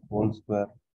 100 whole square.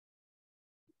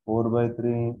 4 by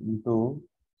 3 into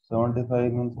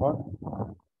 75 means what?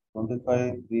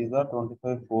 25 3s are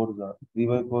 25 4s are. 3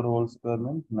 by 4 whole square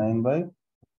means 9 by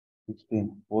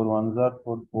 16. 4 1s are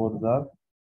 4 4s are.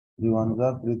 3 1s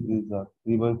are 3 3s are.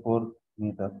 3 by 4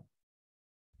 meter.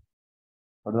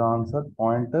 What is the answer?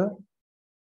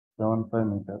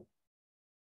 0.75 meter.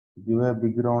 Give a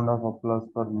big round of applause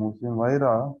for Muslim.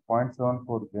 Vaira,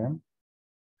 0.74 came.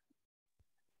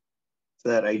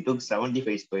 Sir, I took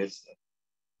 75 squares, sir.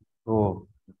 So,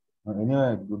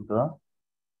 anyway, good draw.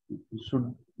 You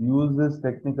should use this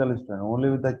technical strength. Only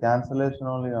with the cancellation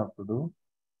only you have to do.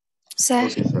 Sir,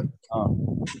 Okay, sir.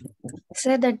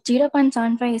 sir, that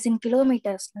 0.75 is in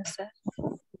kilometers, no, sir.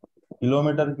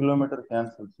 Kilometer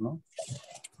cancels, no?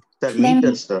 Sir, Then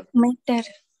meters, sir. meter.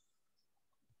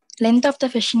 Length of the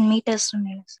fish in meters. So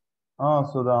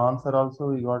the answer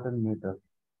also we got in meter.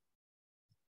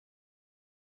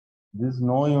 This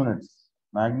no units.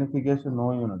 Magnification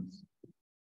no units.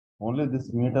 Only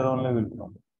this meter only will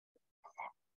come.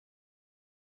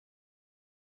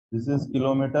 This is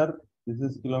kilometer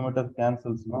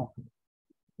cancels, no?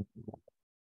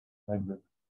 Like that.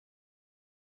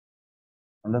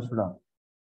 Understood?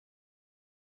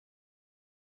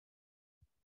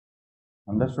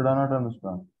 Understood or not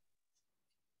understood?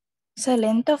 Sir,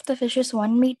 length of the fish is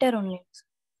 1 meter only.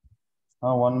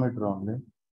 1 meter only.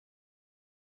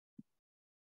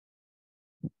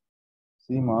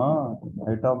 See,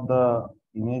 height of the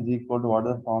image equal to what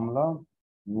is the formula?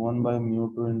 mu1 by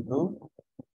mu2 into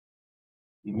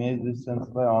image distance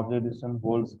by object distance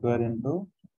whole square into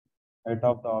height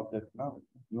of the object. Now,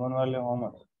 mu1 value how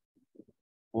much?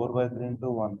 4 by 3 into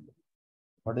 1.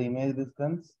 What is image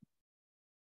distance?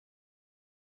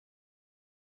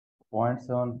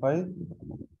 0.75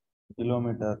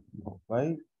 kilometer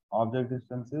by object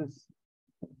distance is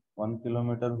 1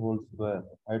 kilometer whole square.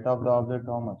 Height of the object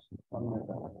how much? 1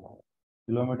 meter.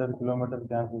 Kilometer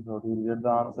cancels out. You will get the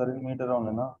answer in meter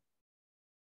only, na?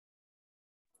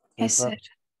 Yes, sir.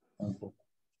 Okay.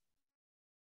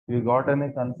 If you got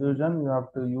any confusion, you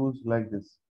have to use like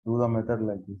this. Do the method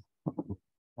like this.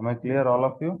 Am I clear, all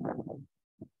of you?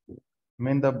 I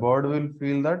mean, the bird will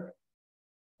feel that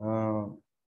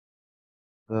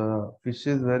the fish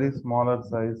is very smaller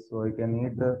size, so I can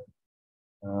eat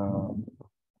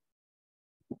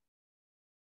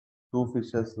two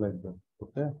fishes like that.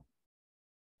 Okay.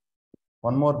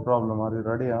 One more problem. Are you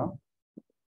ready? Huh?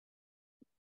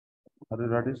 Are you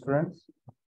ready, students?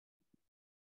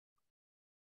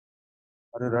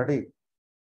 Are you ready?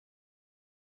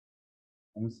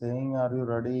 I'm saying, are you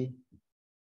ready?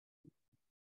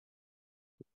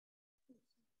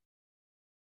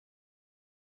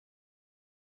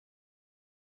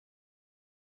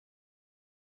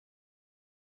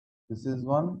 This is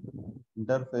one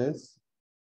interface.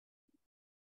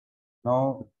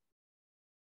 Now,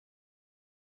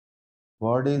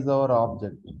 bird is our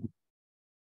object.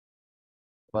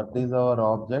 Bird is our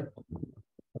object.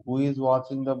 Who is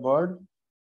watching the bird?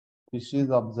 Fish is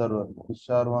observer. Fish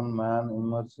are one man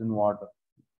immersed in water.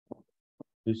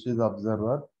 Fish is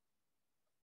observer.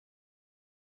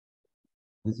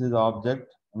 This is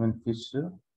object. I mean fish.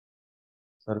 Sir,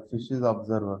 fish is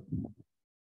observer.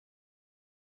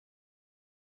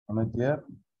 Am I clear?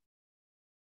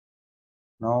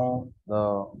 Now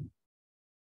the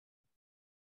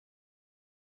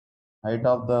height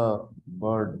of the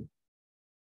bird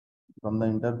from the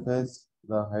interface,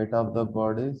 the height of the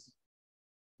bird is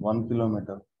 1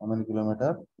 kilometer. How many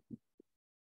kilometer?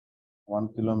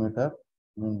 1 kilometer.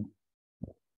 I mean,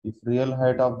 if real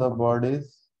height of the bird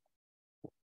is,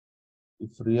 if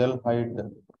real height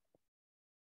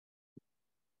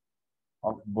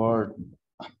of bird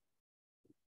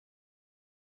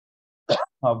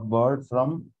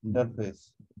from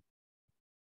interface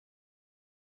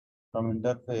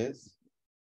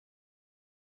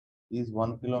is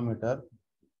 1 kilometer,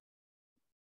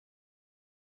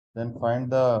 then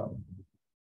find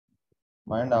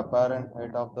apparent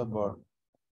height of the bird.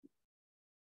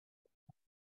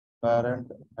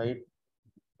 Apparent height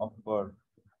of bird.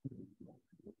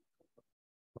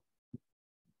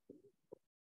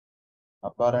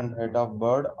 Apparent height of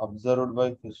bird observed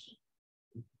by fish.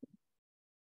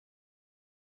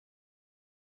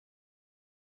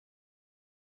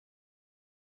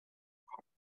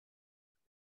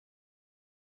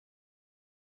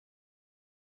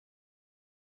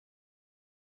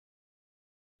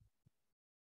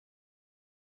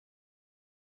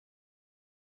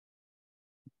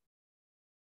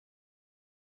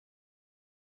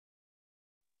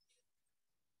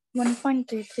 One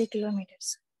 1.33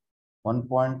 kilometers.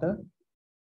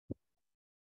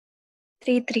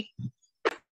 33.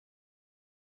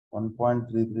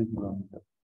 1.33 kilometers.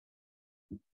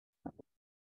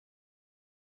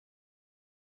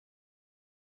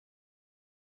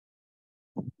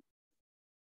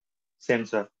 Same,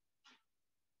 sir.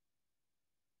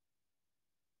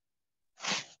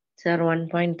 Sir,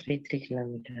 1.33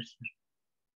 kilometers.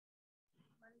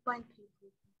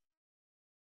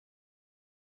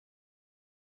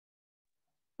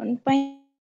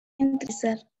 1.3,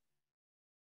 sir.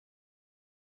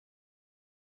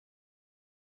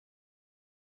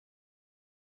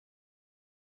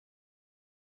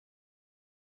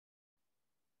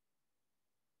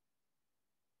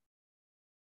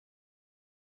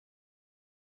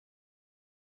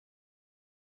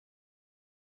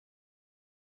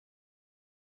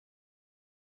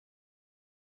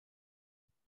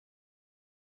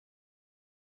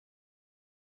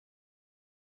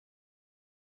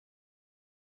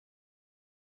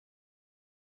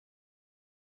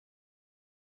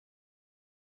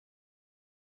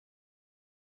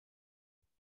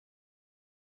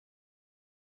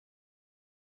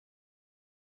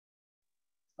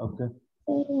 Okay.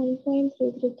 Sir,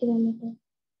 1.33 kilometers.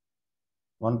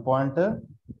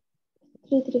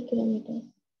 1.33 kilometers.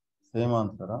 Same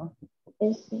answer. Huh?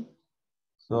 Yes, sir.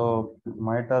 So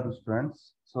my turn,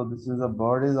 students. So this is a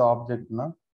bird is object,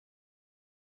 na?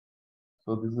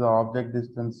 So this is the object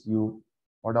distance u.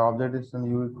 What object distance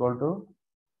u equal to?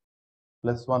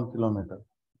 Plus 1 kilometer.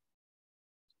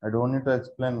 I don't need to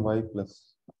explain why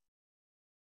plus.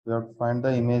 You have to find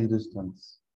the image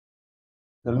distance.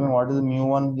 Tell me what is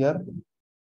mu1 here?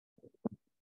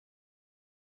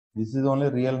 This is only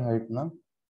real height, na?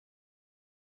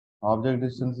 Object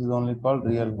distance is only called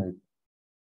real height.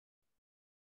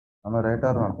 Am I right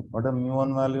or wrong? What is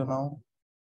mu1 value now?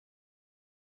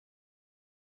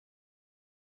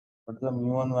 What is the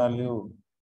mu1 value?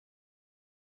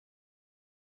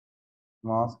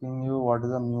 I'm asking you what is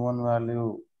the mu1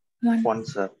 value? 1. 1,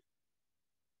 sir.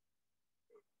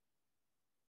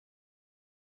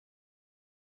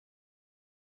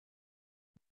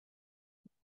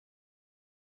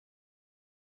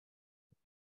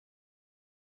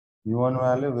 mu1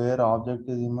 value where object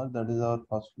is immersed, that is our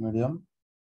first medium.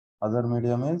 Other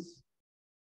medium is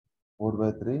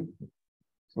 4/3.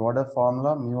 So what a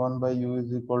formula? Mu1 by u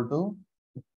is equal to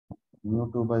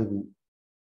mu2 by v.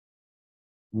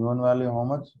 mu1 value how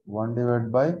much? 1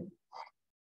 divided by,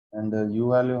 and u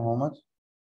value how much?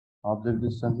 Object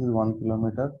distance is 1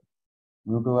 kilometer.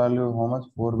 mu2 value how much?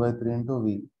 4 by 3 into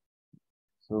v.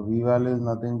 So v value is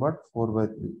nothing but 4 by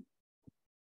 3.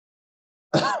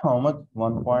 How much?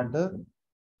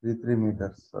 1.33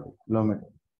 meters, sorry, kilometer.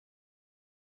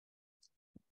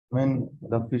 I mean,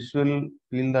 the fish will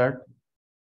feel that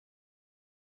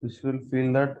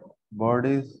bird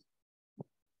is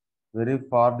very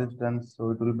far distance,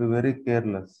 so it will be very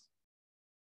careless.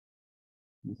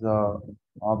 This is a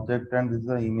object and this is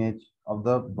the image of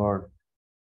the bird.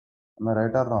 Am I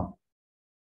right or wrong?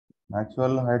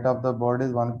 Actual height of the bird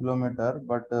is 1 kilometer,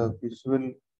 but fish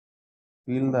will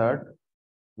feel that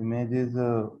image is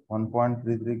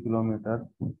 1.33 kilometer.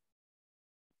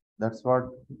 That's what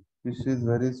fish is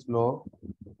very slow.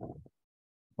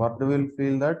 Bird will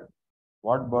feel that.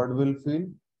 What bird will feel?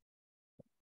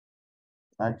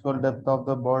 Actual depth of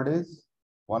the bird is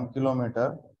 1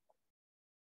 kilometer,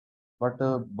 but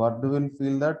bird will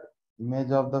feel that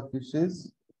image of the fish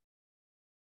is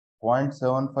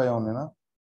 0.75 only. Na?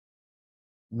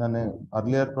 In the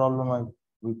earlier problem,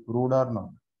 we proved or not.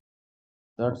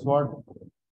 That's what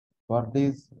bird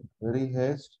is very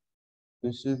haste,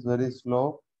 fish is very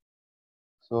slow.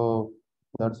 So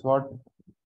that's what,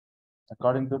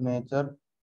 according to nature,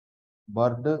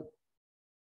 bird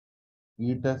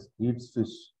eats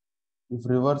fish. If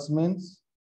reverse means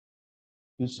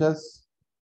fishes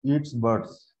eats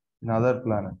birds in other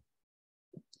planet.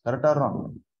 Correct or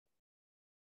wrong?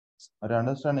 Are you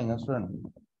understanding, student?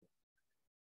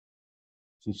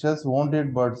 Fishes won't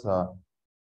eat birds. Will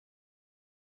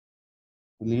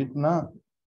eat na?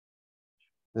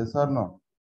 Yes or no?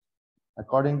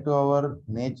 According to our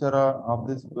nature of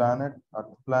this planet,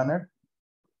 Earth planet,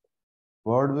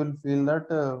 bird will feel that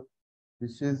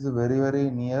fish is very, very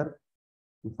near.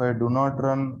 If I do not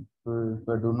run, if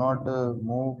I do not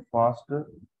move fast, it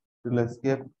will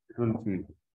escape, it will feel.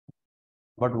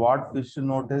 But what fish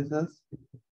notices?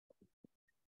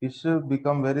 Fish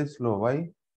become very slow.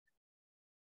 Why?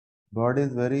 Bird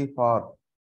is very far,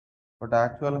 but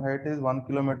actual height is 1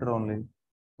 kilometer only.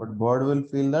 But bird will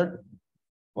feel that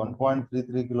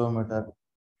 1.33 kilometer.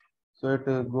 So it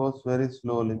goes very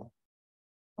slowly.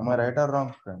 Am I right or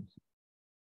wrong, friends?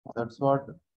 That's what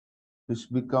fish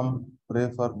become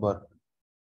prey for bird.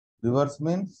 Reverse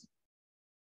means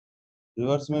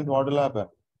what will happen?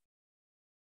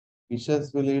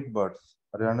 Fishes will eat birds.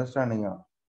 Are you understanding now?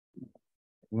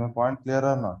 Is my point clear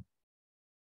or not?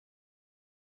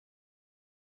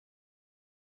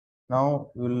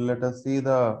 Now let us see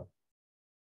the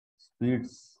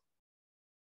speeds.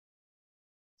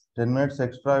 10 minutes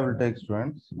extra I will take,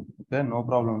 students. Okay, no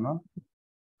problem now.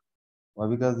 Why?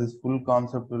 Because this full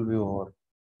concept will be over.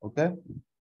 Okay,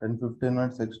 10-15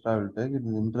 minutes extra I will take. It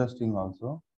is interesting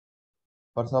also.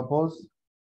 For suppose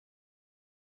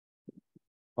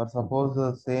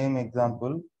the same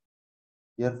example,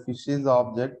 here fish is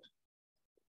object.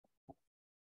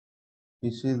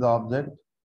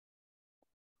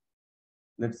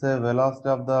 Let's say velocity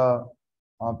of the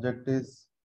object is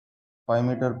 5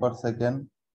 meter per second,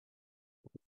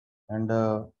 and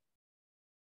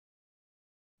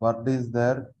bird is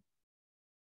there.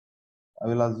 I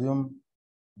will assume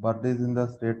bird is in the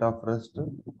state of rest.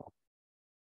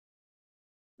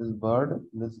 This bird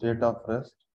in the state of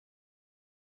rest.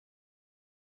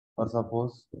 For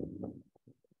suppose,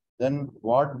 then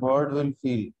what bird will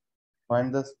feel?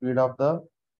 Find speed of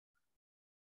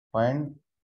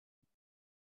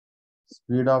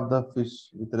the fish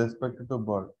with respect to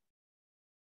bird.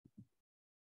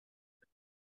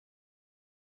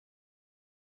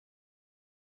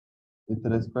 With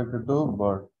respect to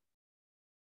bird.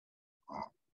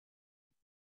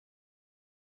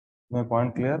 My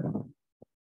point clear?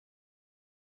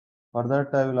 For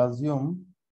that, I will assume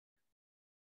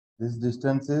this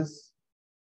distance is,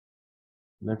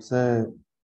 let's say,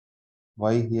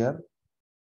 y here,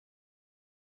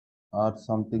 or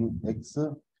something x.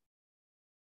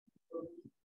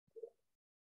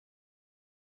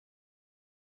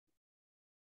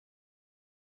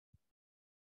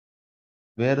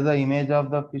 Where the image of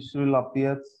the fish will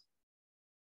appear?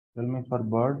 Tell me for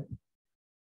bird.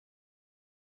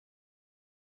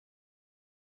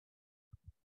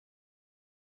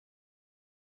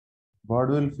 Bird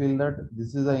will feel that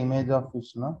this is the image of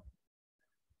fish, no?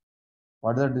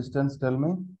 What is the distance? Tell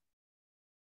me.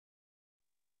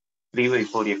 3 by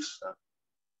 4x, sir.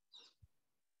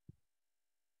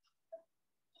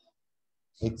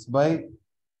 X by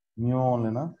mu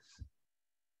only, na?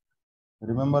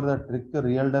 Remember the trick,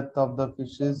 real depth of the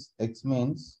fish is x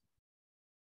means,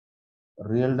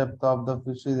 real depth of the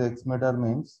fish is x meter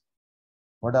means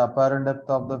What apparent depth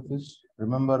of the fish?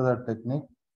 Remember that technique,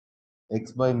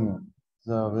 x by mu. It's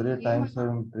a very time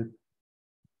saving trick.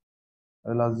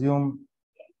 I'll assume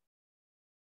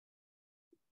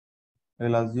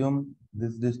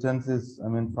this distance is,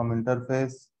 from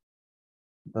interface,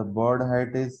 the bird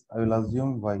height is, I will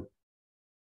assume y.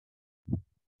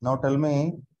 Now tell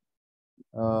me,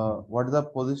 what is the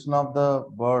position of the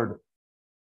bird?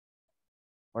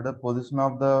 What is the position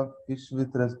of the fish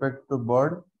with respect to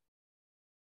bird?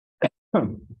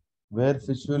 Where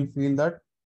fish will feel that?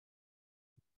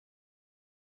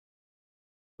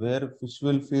 Where fish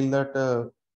will feel that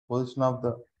position of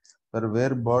the, or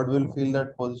where bird will feel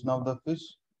that position of the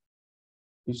fish?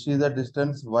 Fish is the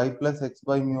distance y plus x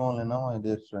by mu only, no, my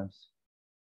dear friends.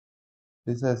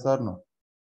 This yes or no?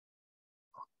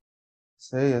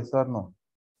 Say yes or no.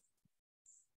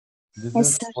 This Yes,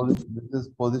 is sir. this is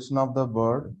position of the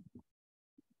bird.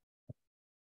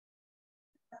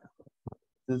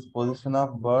 This is position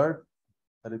of bird,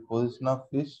 sorry, position of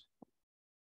fish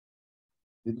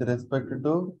with respect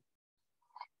to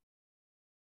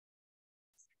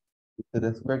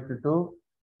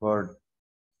bird.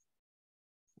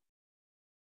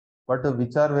 But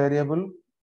which are variable?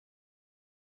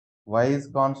 Y is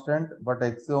constant, but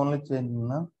x only changing,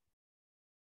 na?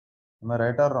 Am I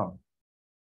right or wrong?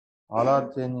 All are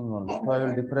changing only. So I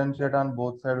will differentiate on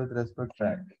both sides with respect to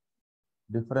that.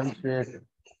 Differentiate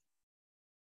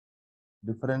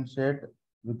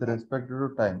with respect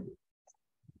to time.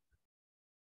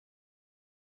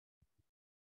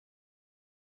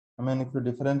 If you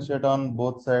differentiate on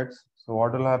both sides, so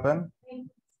what will happen?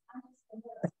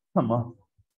 If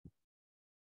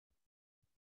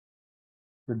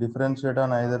you differentiate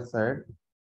on either side,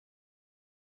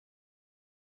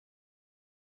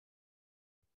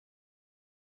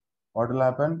 what will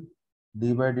happen?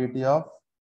 D by dt of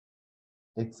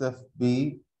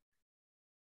xfb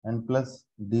and plus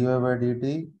dy by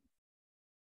dt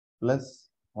plus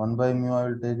 1 by mu, I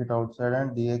will take it outside,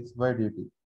 and dx by dt.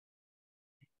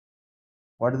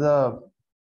 What is the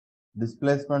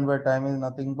displacement by time? Is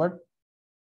nothing but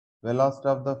velocity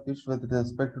of the fish with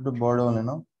respect to bird only,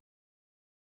 no?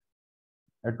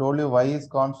 I told you y is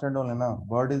constant only, no?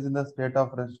 Bird is in the state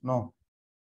of rest, no?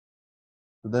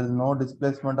 So there is no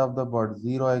displacement of the bird,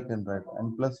 0 I can write,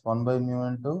 and plus 1 by mu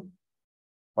into,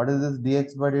 what is this,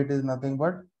 dx by dt is nothing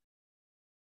but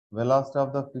velocity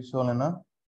of the fish only, no?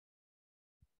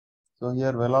 So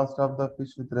here velocity of the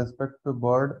fish with respect to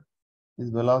bird is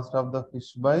velocity of the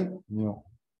fish by mu.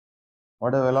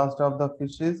 What a velocity of the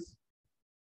fish is?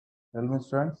 Tell me,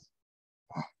 students.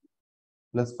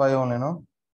 Plus 5 only, no?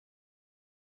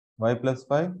 Y plus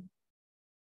 5.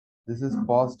 This is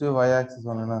positive y-axis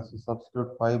only, no? So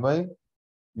substitute 5 by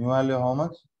mu value how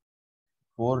much?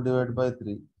 4 divided by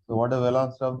 3. So what a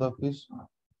velocity of the fish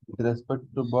with respect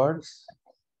to birds?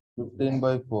 15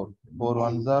 by 4. 4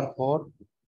 ones are 4.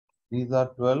 These are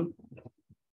 12.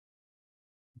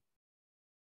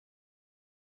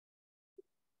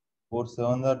 4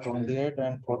 sevens are 28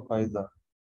 and 4 fives are.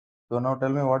 So now tell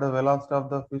me what is velocity of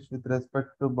the fish with respect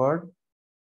to bird?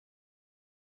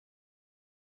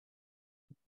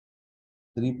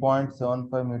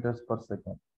 3.75 meters per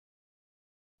second.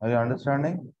 Are you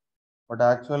understanding? But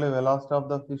actually velocity of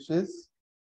the fish is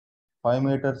 5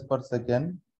 meters per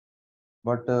second.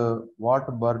 But what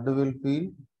bird will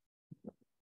feel?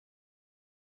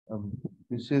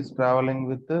 Fish is traveling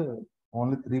with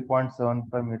only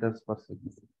 3.75 meters per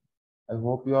second. I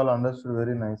hope you all understood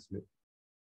very nicely.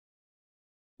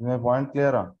 Is my point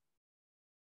clear? Huh?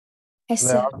 Yes,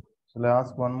 sir. Shall I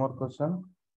ask one more question?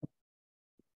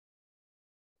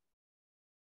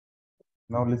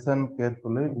 Now listen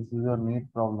carefully. This is your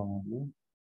neat problem only.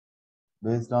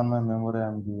 Based on my memory I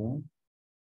am giving.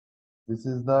 This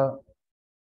is the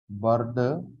bird.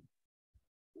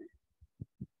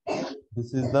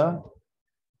 This is the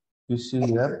fish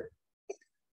here.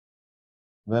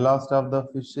 Velocity of the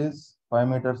fish is 5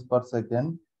 meters per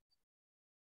second.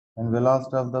 And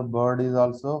velocity of the bird is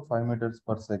also 5 meters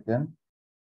per second.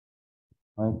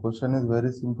 My question is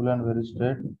very simple and very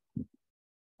straight.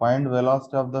 Find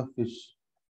velocity of the fish.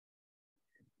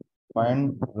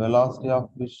 Find velocity of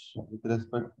fish with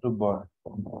respect to bird.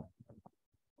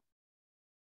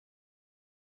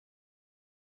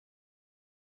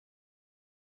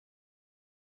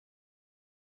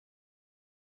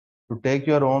 To take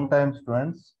your own time,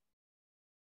 students.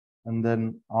 And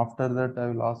then after that, I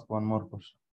will ask one more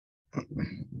question.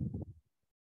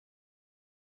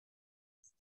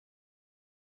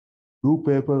 Do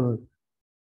paper.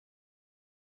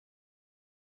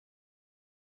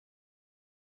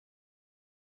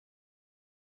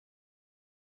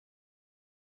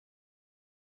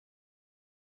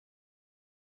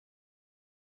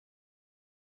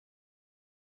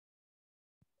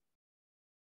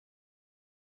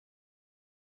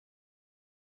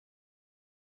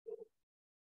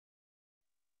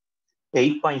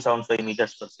 8.75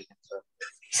 meters per second, sir.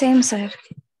 Same, sir.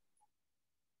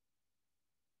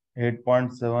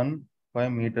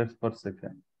 8.75 meters per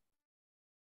second.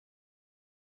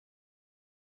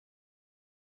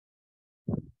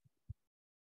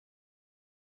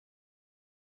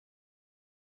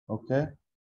 Okay.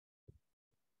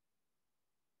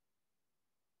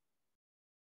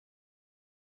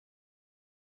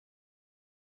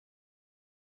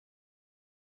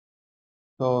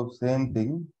 So same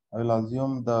thing. I will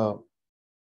assume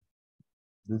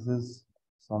this is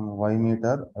some y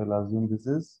meter. I will assume this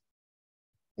is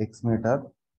x meter.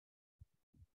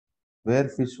 Where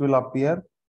fish will appear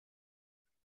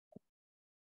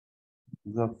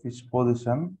is a fish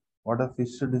position. What a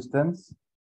fish distance?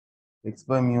 X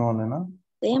by mu only, na?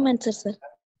 Same answer, sir.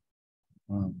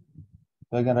 So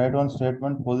I can write one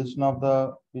statement, position of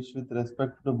the fish with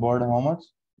respect to bird, how much?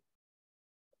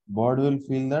 Bird will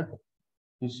feel that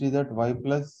fish is at y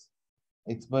plus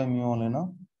x by mu only,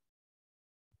 no?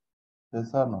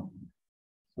 Yes or no?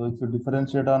 So if you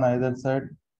differentiate on either side,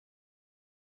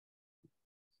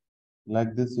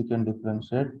 like this, you can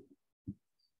differentiate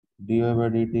dy by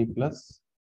dt plus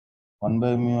 1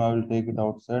 by mu, I will take it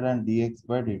outside, and dx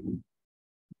by dt.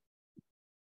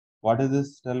 What is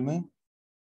this? Tell me.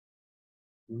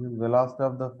 This is velocity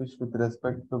of the fish with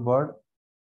respect to bird.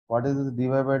 What is this dy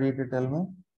by dt? Tell me.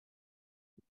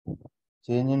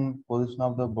 Change in position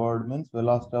of the bird means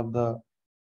velocity of the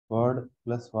bird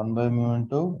plus 1 by mu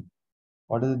into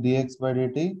what is dx by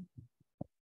dt?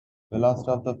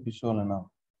 Velocity of the fish only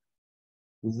now.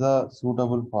 This is a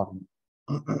suitable formula.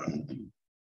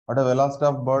 What a velocity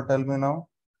of bird? Tell me now.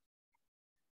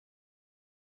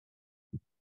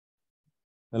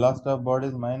 Velocity of bird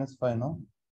is -5, no?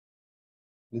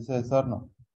 This is yes or no?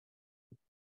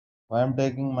 Why I am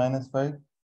taking -5?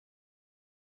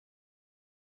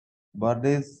 Bird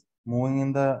is moving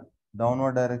in the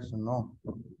downward direction, no?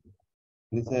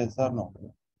 This is yes or no?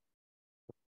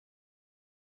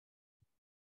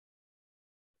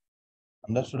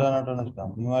 Understood or not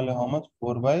understand? Mu value how much?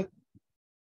 4 by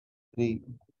 3.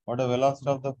 What a velocity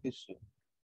of the fish?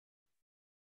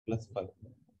 Plus 5.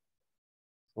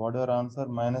 So what your answer?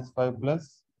 -5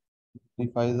 plus 3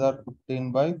 5s are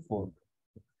 15 by 4.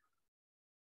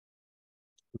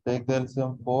 To take the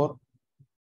LCM 4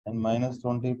 and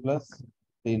 -20 plus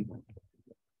 15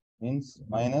 means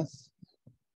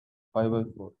 -5 by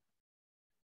 4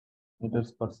 meters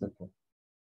per second.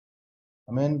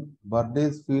 I mean, bird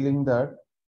is feeling that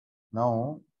now,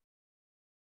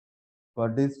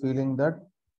 bird is feeling that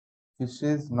fish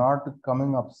is not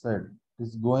coming upside.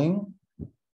 Fish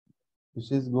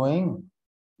is going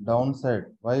downside.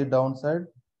 Why downside?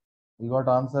 You got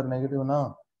answer negative now.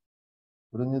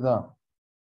 Purinjida.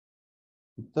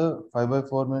 With 5 by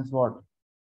 4 means what?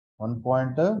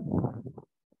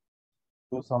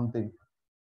 1.2 something.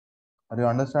 Are you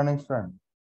understanding, friend?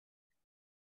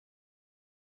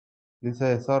 Please say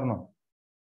yes or no.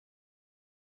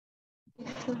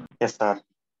 Yes, sir.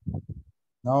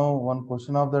 Now, one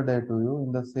question of the day to you.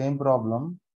 In the same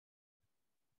problem,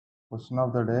 question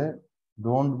of the day,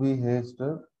 don't be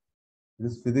hasty.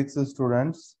 This physics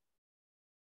students,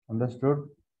 understood?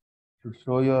 Should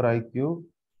show your IQ.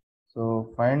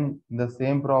 So find the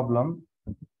same problem,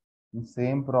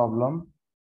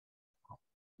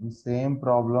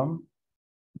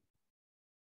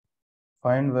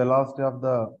 find velocity of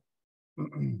the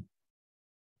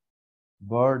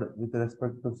bird with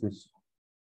respect to fish.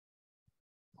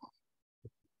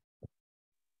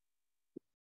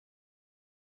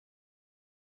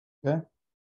 Okay,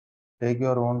 take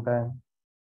your own time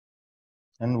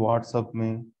and WhatsApp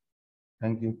me.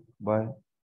 Thank you. Bye.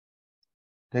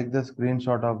 Take the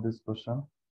screenshot of this question.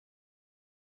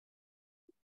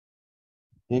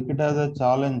 Take it as a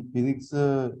challenge. Physics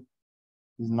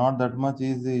is not that much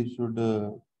easy. You should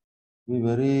be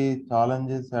very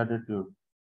challenges attitude.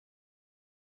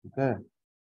 Okay.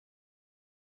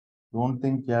 Don't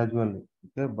think casually.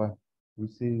 Okay. Bye. We'll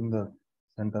see you in the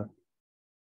center.